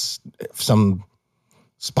they're just some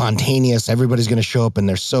spontaneous, everybody's going to show up and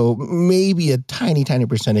they're so maybe a tiny, tiny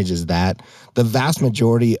percentage is that. The vast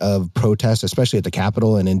majority of protests, especially at the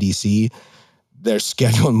Capitol and in DC, they're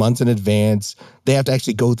scheduled months in advance. They have to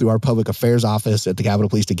actually go through our public affairs office at the Capitol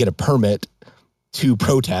Police to get a permit to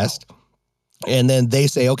protest. And then they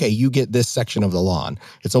say, okay, you get this section of the lawn.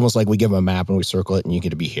 It's almost like we give them a map and we circle it and you get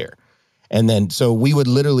to be here. And then, so we would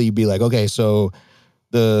literally be like, okay, so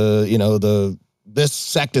this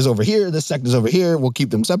sect is over here, this sect is over here, we'll keep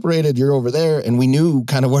them separated, you're over there. And we knew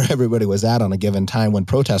kind of where everybody was at on a given time when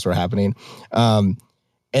protests were happening. And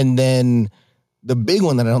then the big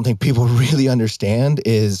one that I don't think people really understand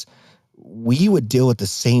is we would deal with the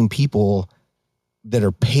same people that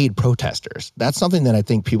are paid protesters. That's something that I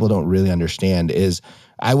think people don't really understand is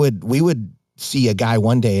we would see a guy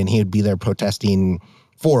one day and he would be there protesting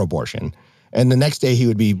for abortion. And the next day he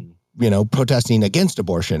would be, you know, protesting against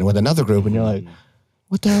abortion with another group. And you're like,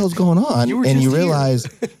 what the hell's going on? You realize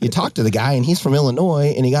you talk to the guy and he's from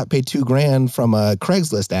Illinois and he got paid $2,000 from a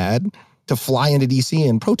Craigslist ad to fly into DC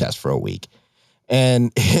and protest for a week.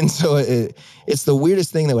 And so it's the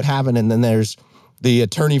weirdest thing that would happen. And then there's the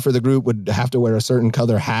attorney for the group would have to wear a certain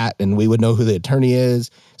color hat and we would know who the attorney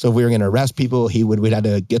is. So if we were going to arrest people, we'd have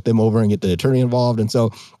to get them over and get the attorney involved. And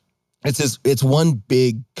so it's one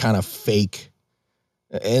big kind of fake.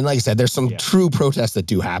 And like I said, there's some true protests that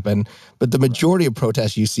do happen, but the majority of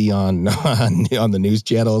protests you see on the news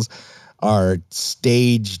channels are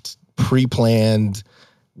staged, pre-planned.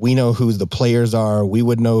 We know who the players are. We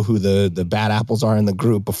would know who the bad apples are in the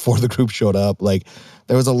group before the group showed up. Like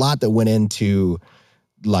there was a lot that went into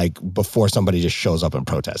like before somebody just shows up and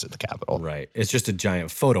protests at the Capitol. Right. It's just a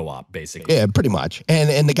giant photo op, basically. Yeah, pretty much.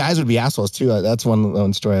 And the guys would be assholes too. That's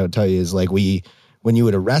one story I would tell you is like when you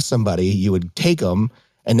would arrest somebody, you would take them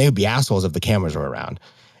and they would be assholes if the cameras were around.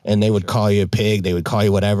 And they would call you a pig. They would call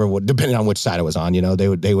you whatever, depending on which side it was on. You know,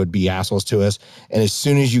 they would be assholes to us. And as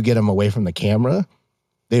soon as you get them away from the camera,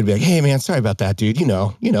 they'd be like, hey, man, sorry about that, dude. You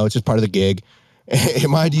know, it's just part of the gig.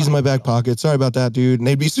 My ID's in my back pocket. Sorry about that, dude. And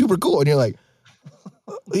they'd be super cool. And you're like,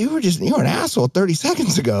 you were an asshole 30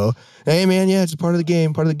 seconds ago. Hey man, yeah, it's part of the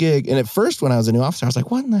game, part of the gig. And at first when I was a new officer, I was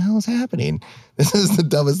like, what in the hell is happening? This is the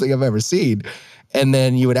dumbest thing I've ever seen. And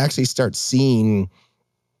then you would actually start seeing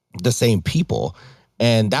the same people.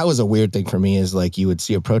 And that was a weird thing for me, is like you would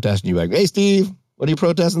see a protest and you'd be like, hey Steve, what are you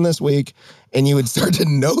protesting this week? And you would start to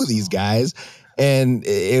know these guys. And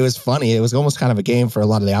it was funny. It was almost kind of a game for a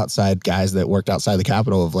lot of the outside guys that worked outside the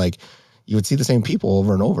Capitol, of like, you would see the same people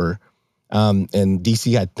over and over. And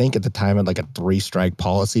DC, I think at the time, had like a 3-strike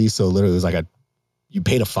policy. So literally it was like you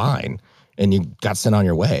paid a fine and you got sent on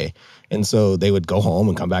your way. And so they would go home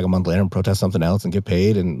and come back a month later and protest something else and get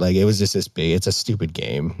paid. And like, it was just this big, it's a stupid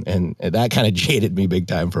game. And that kind of jaded me big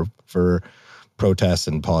time for protests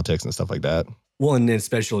and politics and stuff like that. Well, and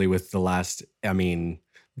especially with the last,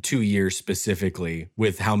 2 years specifically,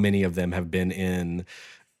 with how many of them have been in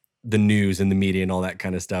the news and the media and all that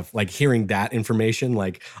kind of stuff, like hearing that information,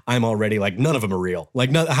 like I'm already like, none of them are real. Like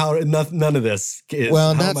none of this is.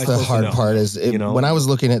 Well, that's the hard part is when I was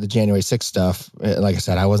looking at the January 6th stuff, like I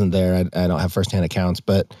said, I wasn't there. I don't have firsthand accounts,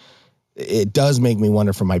 but it does make me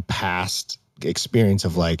wonder from my past experience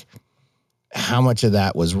of like, how much of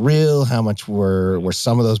that was real? How much were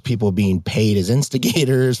some of those people being paid as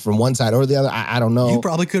instigators from one side or the other? I don't know. You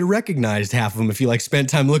probably could have recognized half of them if you like spent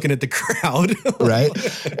time looking at the crowd. Right.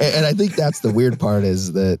 And I think that's the weird part,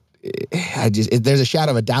 is that there's a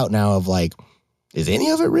shadow of a doubt now of like, is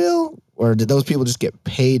any of it real? Or did those people just get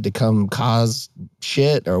paid to come cause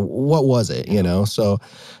shit? Or what was it, So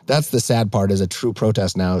that's the sad part, is a true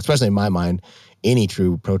protest now, especially in my mind, any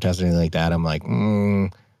true protest or anything like that. I'm like,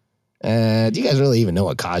 do you guys really even know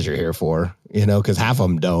what cause you're here for? Because half of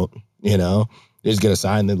them don't, They just get a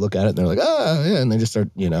sign, they look at it, and they're like, oh, yeah, and they just start,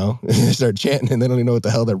 they start chanting, and they don't even know what the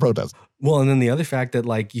hell they're protesting. Well, and then the other fact that,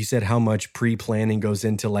 like you said, how much pre-planning goes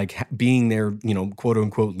into, like, being there, quote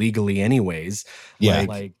unquote, legally anyways. Yeah.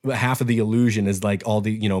 Like half of the illusion is, like, all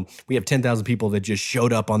the, we have 10,000 people that just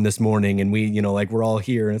showed up on this morning, and we, like, we're all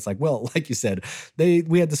here. And it's like, well, like you said,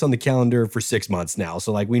 we had this on the calendar for 6 months now.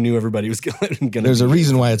 So, like, we knew everybody was going to. There's a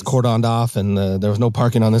reason why it's cordoned off, and there was no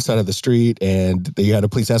parking on this side of the street, and you had a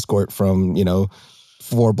police escort from,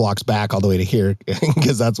 4 blocks back all the way to here,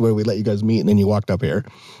 because that's where we let you guys meet, and then you walked up here.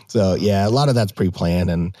 So yeah, a lot of that's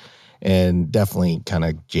pre-planned, and definitely kind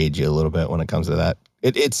of jades you a little bit when it comes to that.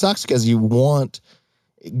 It sucks because you want,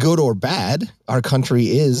 good or bad, our country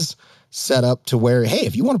is set up to where, hey,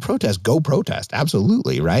 if you want to protest, go protest.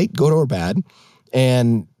 Absolutely, right? Good or bad.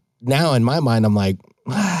 And now in my mind, I'm like,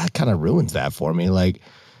 it kind of ruins that for me. Like,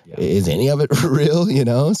 is any of it real?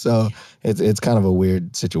 So it's kind of a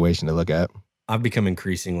weird situation to look at. I've become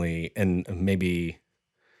increasingly, and maybe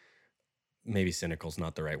cynical is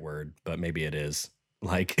not the right word, but maybe it is.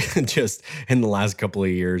 Like, just in the last couple of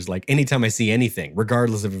years, like anytime I see anything,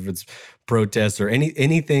 regardless of if it's protests or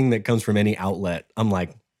anything that comes from any outlet, I'm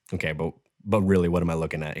like, okay, but really, what am I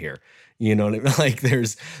looking at here? You know what I mean? Like,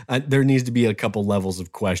 there needs to be a couple levels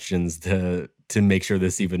of questions to make sure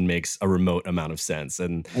this even makes a remote amount of sense.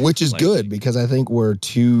 And which is good, because I think we're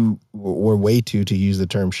way too, to use the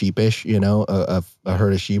term, sheepish, a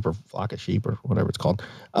herd of sheep or flock of sheep or whatever it's called.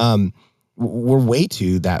 We're way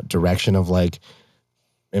too that direction of like,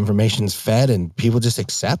 information's fed and people just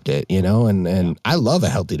accept it, and I love a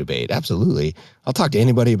healthy debate. Absolutely. I'll talk to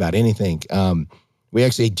anybody about anything. We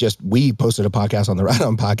posted a podcast on the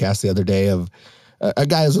Riton podcast the other day of a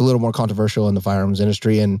guy who's a little more controversial in the firearms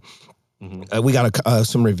industry, and we got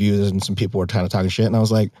some reviews, and some people were kind of talking shit, and I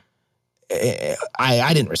was like,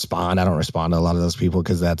 I didn't respond. I don't respond to a lot of those people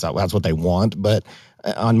because that's what they want. But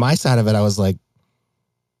on my side of it, I was like,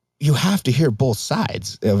 you have to hear both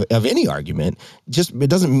sides of any argument. It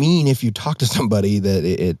doesn't mean if you talk to somebody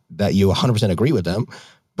that you 100% agree with them,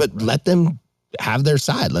 but let them have their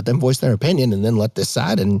side, let them voice their opinion, and then let this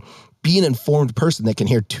side, and be an informed person that can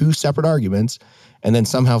hear 2 separate arguments and then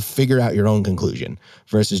somehow figure out your own conclusion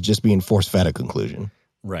versus just being force-fed a conclusion.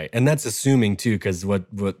 Right. And that's assuming too, because what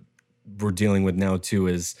we're dealing with now too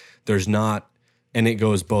is there's not, and it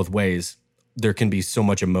goes both ways, there can be so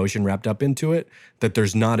much emotion wrapped up into it that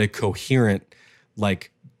there's not a coherent,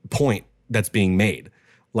 like, point that's being made.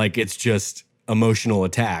 Like, it's just emotional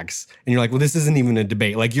attacks. And you're like, well, this isn't even a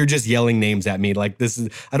debate. Like, you're just yelling names at me. Like,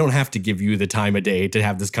 I don't have to give you the time of day to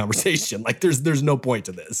have this conversation. Like, there's no point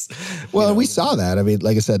to this. Well, we saw that. I mean,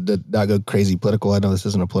 like I said, not go crazy political. I know this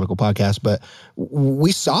isn't a political podcast, but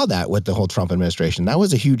we saw that with the whole Trump administration. That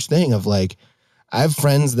was a huge thing of like, I have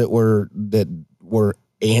friends that were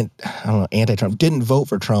anti-Trump, didn't vote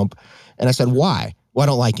for Trump. And I said, why? Well, I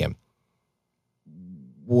don't like him.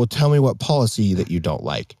 Well, tell me what policy that you don't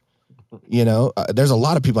like. There's a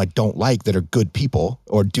lot of people I don't like that are good people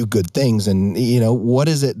or do good things. And, what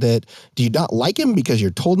is it that, do you not like him because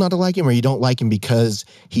you're told not to like him, or you don't like him because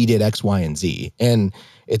he did X, Y, and Z? And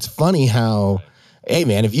it's funny how, hey,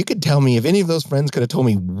 man, if you could tell me, if any of those friends could have told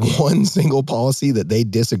me one single policy that they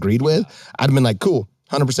disagreed with, I'd have been like, cool,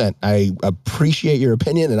 100%. I appreciate your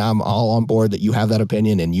opinion, and I'm all on board that you have that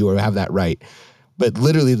opinion and you have that right. But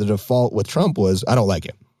literally the default with Trump was, I don't like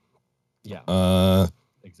him. Yeah.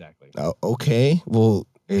 Exactly. Okay. Well,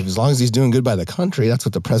 as long as he's doing good by the country, that's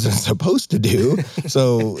what the president's supposed to do.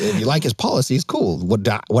 So if you like his policies, cool. Would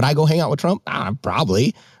I go hang out with Trump?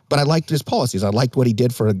 Probably. But I liked his policies. I liked what he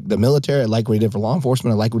did for the military. I liked what he did for law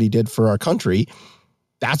enforcement. I liked what he did for our country.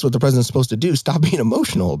 That's what the president's supposed to do. Stop being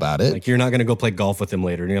emotional about it. Like, you're not going to go play golf with him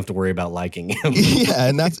later, and you don't have to worry about liking him. Yeah,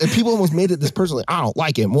 and people almost made it this personally. I don't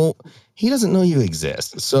like him. Well, he doesn't know you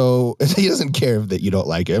exist, so he doesn't care that you don't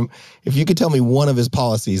like him. If you could tell me one of his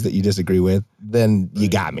policies that you disagree with, then you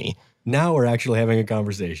got me. Now we're actually having a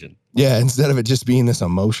conversation. Yeah, instead of it just being this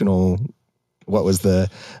emotional.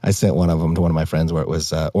 I sent one of them to one of my friends where it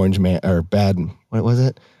was orange man or bad. What was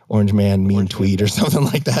it? Orange man mean tweet or something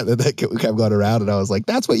like that kept going around. And I was like,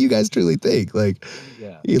 that's what you guys truly think. Like,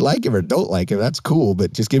 you like him or don't like him, that's cool.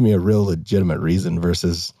 But just give me a real legitimate reason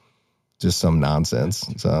versus just some nonsense.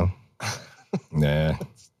 So, yeah.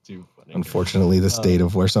 Too funny. Unfortunately, the state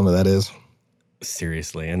of where some of that is.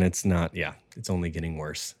 Seriously. And it's not, it's only getting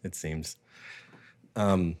worse, it seems.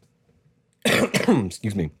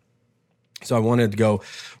 Excuse me. So I wanted to go,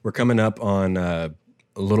 we're coming up on a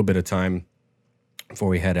little bit of time before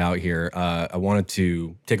we head out here. I wanted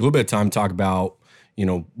to take a little bit of time to talk about,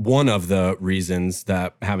 one of the reasons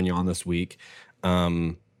that having you on this week. If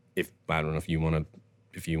I don't know if you want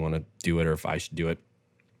to do it or if I should do it.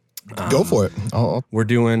 Go for it. We're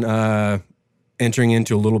doing, entering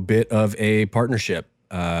into a little bit of a partnership.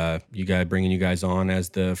 Bringing you guys on as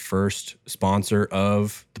the first sponsor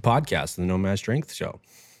of the podcast, the Nomad Strength Show.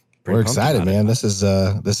 We're excited, man. This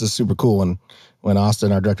is super cool. When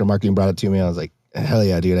Austin, our director of marketing, brought it to me, I was like, hell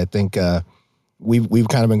yeah, dude. I think we've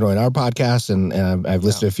kind of been growing our podcast, and I've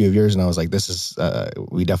listed a few of yours, and I was like, this is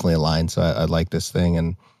we definitely align. So I like this thing,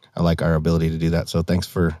 and I like our ability to do that. So thanks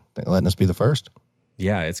for letting us be the first.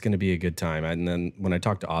 Yeah, it's going to be a good time. And then when I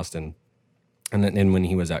talked to Austin, and when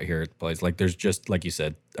he was out here at the place, like, there's just, like you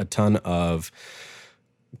said, a ton of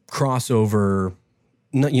crossover,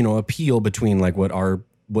 appeal between like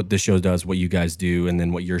what this show does, what you guys do, and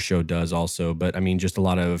then what your show does also. But I mean, just a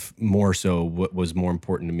lot of more so what was more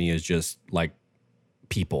important to me is just like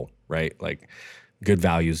people, right? Like good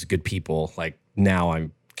values, good people. Like now I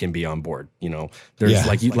can be on board, there's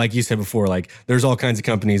like you said before, like there's all kinds of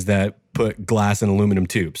companies that put glass and aluminum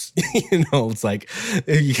tubes, it's like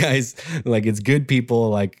you guys, like, it's good people.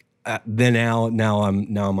 Like then now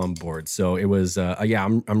I'm on board. So it was,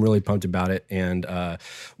 I'm really pumped about it. And I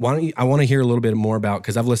want to hear a little bit more about,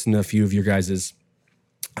 cause I've listened to a few of your guys's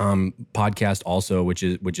podcast also, which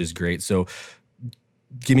is great. So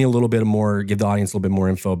give the audience a little bit more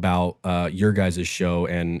info about your guys' show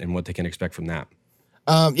and what they can expect from that.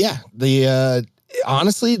 Honestly,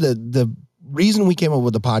 the reason we came up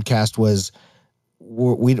with the podcast was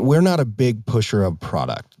we're not a big pusher of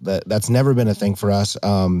product. That's never been a thing for us.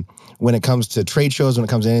 When it comes to trade shows, when it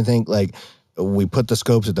comes to anything, like, we put the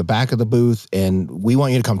scopes at the back of the booth, and we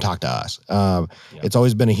want you to come talk to us. It's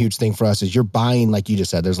always been a huge thing for us is you're buying, like you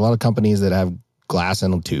just said, there's a lot of companies that have glass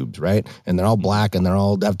and tubes, right? And they're all black, and they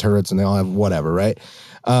all have turrets, and they all have whatever, right?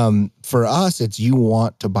 For us, it's you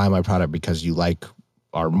want to buy my product because you like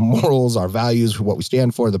our morals, our values, what we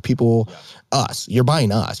stand for, the people, us. You're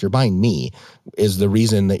buying us. You're buying me is the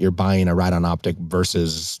reason that you're buying a Riton optic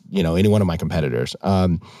versus, any one of my competitors.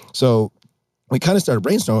 So we kind of started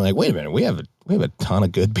brainstorming, like, wait a minute, we have a ton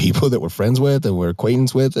of good people that we're friends with and we're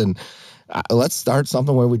acquaintance with, and let's start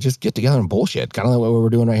something where we just get together and bullshit, kind of like what we're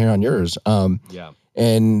doing right here on yours.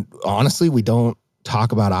 And honestly, we don't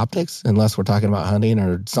talk about optics unless we're talking about hunting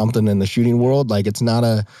or something in the shooting world. Like, it's not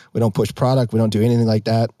we don't push product. We don't do anything like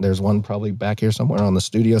that. There's one probably back here somewhere on the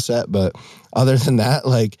studio set. But other than that,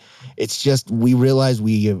 like, it's just, we realized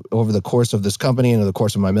over the course of this company and over the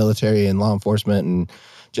course of my military and law enforcement and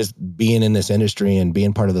just being in this industry and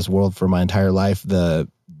being part of this world for my entire life,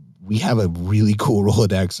 we have a really cool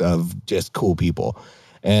Rolodex of just cool people.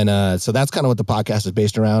 And so that's kind of what the podcast is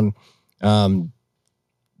based around.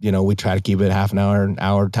 We try to keep it half an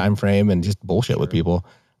hour time frame and just bullshit with people.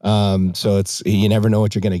 So it's, you never know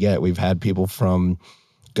what you're going to get. We've had people from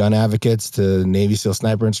gun advocates to Navy SEAL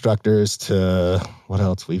sniper instructors to what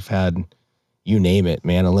else? We've had, you name it,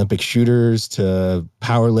 man, Olympic shooters to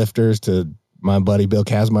power lifters to my buddy Bill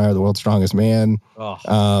Kazmaier, the world's strongest man.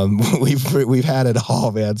 We've had it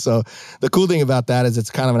all, man. So the cool thing about that is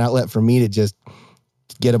it's kind of an outlet for me to just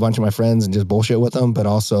get a bunch of my friends and just bullshit with them, but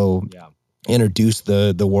also introduce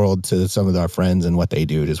the world to some of our friends and what they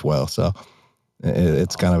do as well. So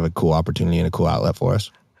it's kind of a cool opportunity and a cool outlet for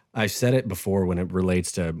us. I said it before when it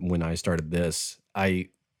relates to when I started this, and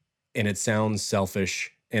it sounds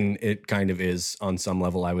selfish, and it kind of is on some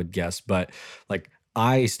level, I would guess, but like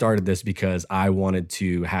I started this because I wanted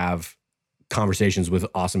to have conversations with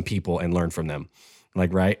awesome people and learn from them.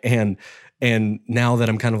 Like, right. And now that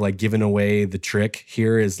I'm kind of like giving away the trick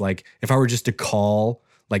here is like, if I were just to call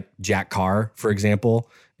like Jack Carr, for example,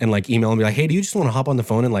 and like email and be like, hey, do you just want to hop on the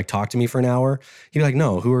phone and like talk to me for an hour? He'd be like,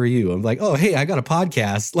 no, who are you? I'm like, oh, hey, I got a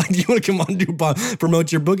podcast. Like, do you want to come on and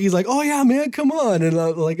promote your book? He's like, oh yeah, man, come on. And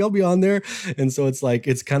like, I'll be on there. And so it's like,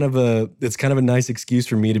 it's kind of a nice excuse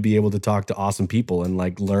for me to be able to talk to awesome people and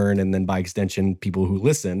like learn. And then by extension, people who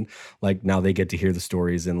listen, like now they get to hear the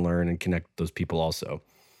stories and learn and connect with those people also.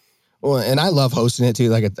 Well, and I love hosting it too.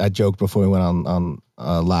 Like I joked before we went on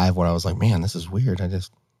live where I was like, man, this is weird. I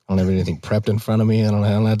don't have anything prepped in front of me. I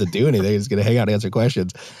don't have to do anything. I'm just gonna hang out and answer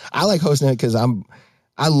questions. I like hosting it because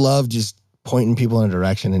I love just pointing people in a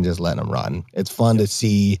direction and just letting them run. It's fun to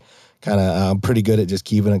see. I'm pretty good at just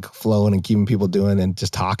keeping it flowing and keeping people doing and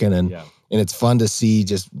just talking and it's fun to see,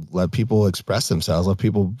 just let people express themselves, let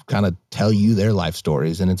people kind of tell you their life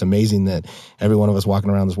stories. And it's amazing that every one of us walking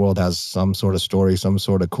around this world has some sort of story, some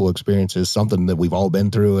sort of cool experiences, something that we've all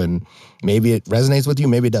been through. And maybe it resonates with you,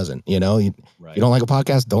 maybe it doesn't. You know, you don't like a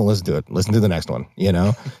podcast, don't listen to it. Listen to the next one. You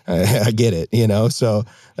know, I get it. You know, so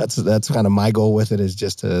that's kind of my goal with it, is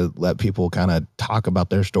just to let people kind of talk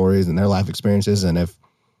about their stories and their life experiences. And if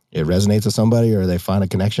it resonates with somebody or they find a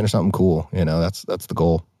connection or something cool, you know, that's the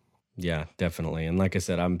goal. Yeah, definitely. And like I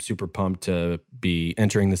said, I'm super pumped to be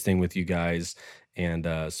entering this thing with you guys and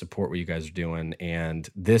support what you guys are doing. And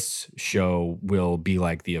this show will be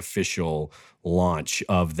like the official launch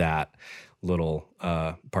of that little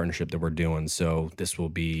partnership that we're doing. So this will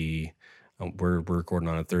be, we're recording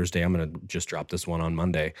on a Thursday. I'm going to just drop this one on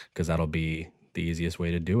Monday because that'll be the easiest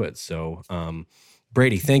way to do it. So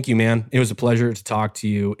Brady, thank you, man. It was a pleasure to talk to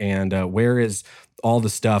you. And where is all the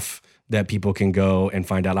stuff that people can go and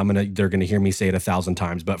find out? They're gonna hear me say it 1,000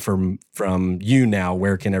 times, but from you now,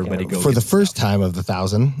 where can everybody go? For the first time of the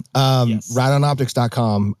 1,000,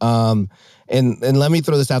 ritonoptics.com. And let me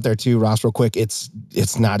throw this out there too, Ross, real quick. It's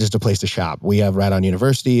not just a place to shop. We have Riton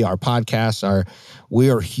University, our podcasts we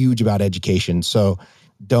are huge about education. So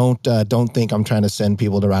don't think I'm trying to send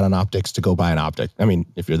people to Riton Optics to go buy an optic. I mean,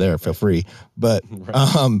 if you're there, feel free. But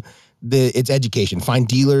it's education. Find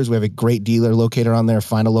dealers. We have a great dealer locator on there.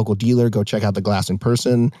 Find a local dealer. Go check out the glass in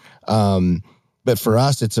person. But for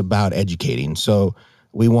us, it's about educating. So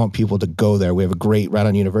we want people to go there. We have a great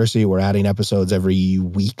Riton University. We're adding episodes every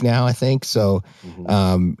week now, I think. So,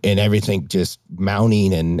 and everything just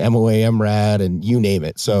mounting and MOA, MRAD, and you name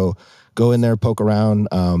it. So go in there, poke around,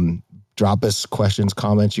 drop us questions,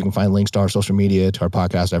 comments. You can find links to our social media, to our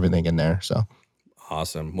podcast, everything in there. So.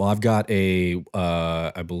 Awesome. Well, I've got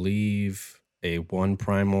I believe a 1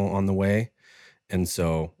 primal on the way. And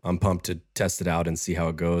so I'm pumped to test it out and see how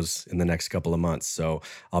it goes in the next couple of months. So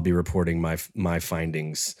I'll be reporting my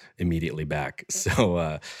findings immediately back.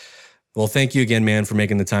 So, well, thank you again, man, for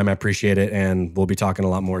making the time. I appreciate it. And we'll be talking a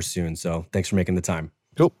lot more soon. So thanks for making the time.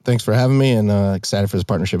 Cool. Thanks for having me, and excited for this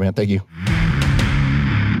partnership, man. Thank you.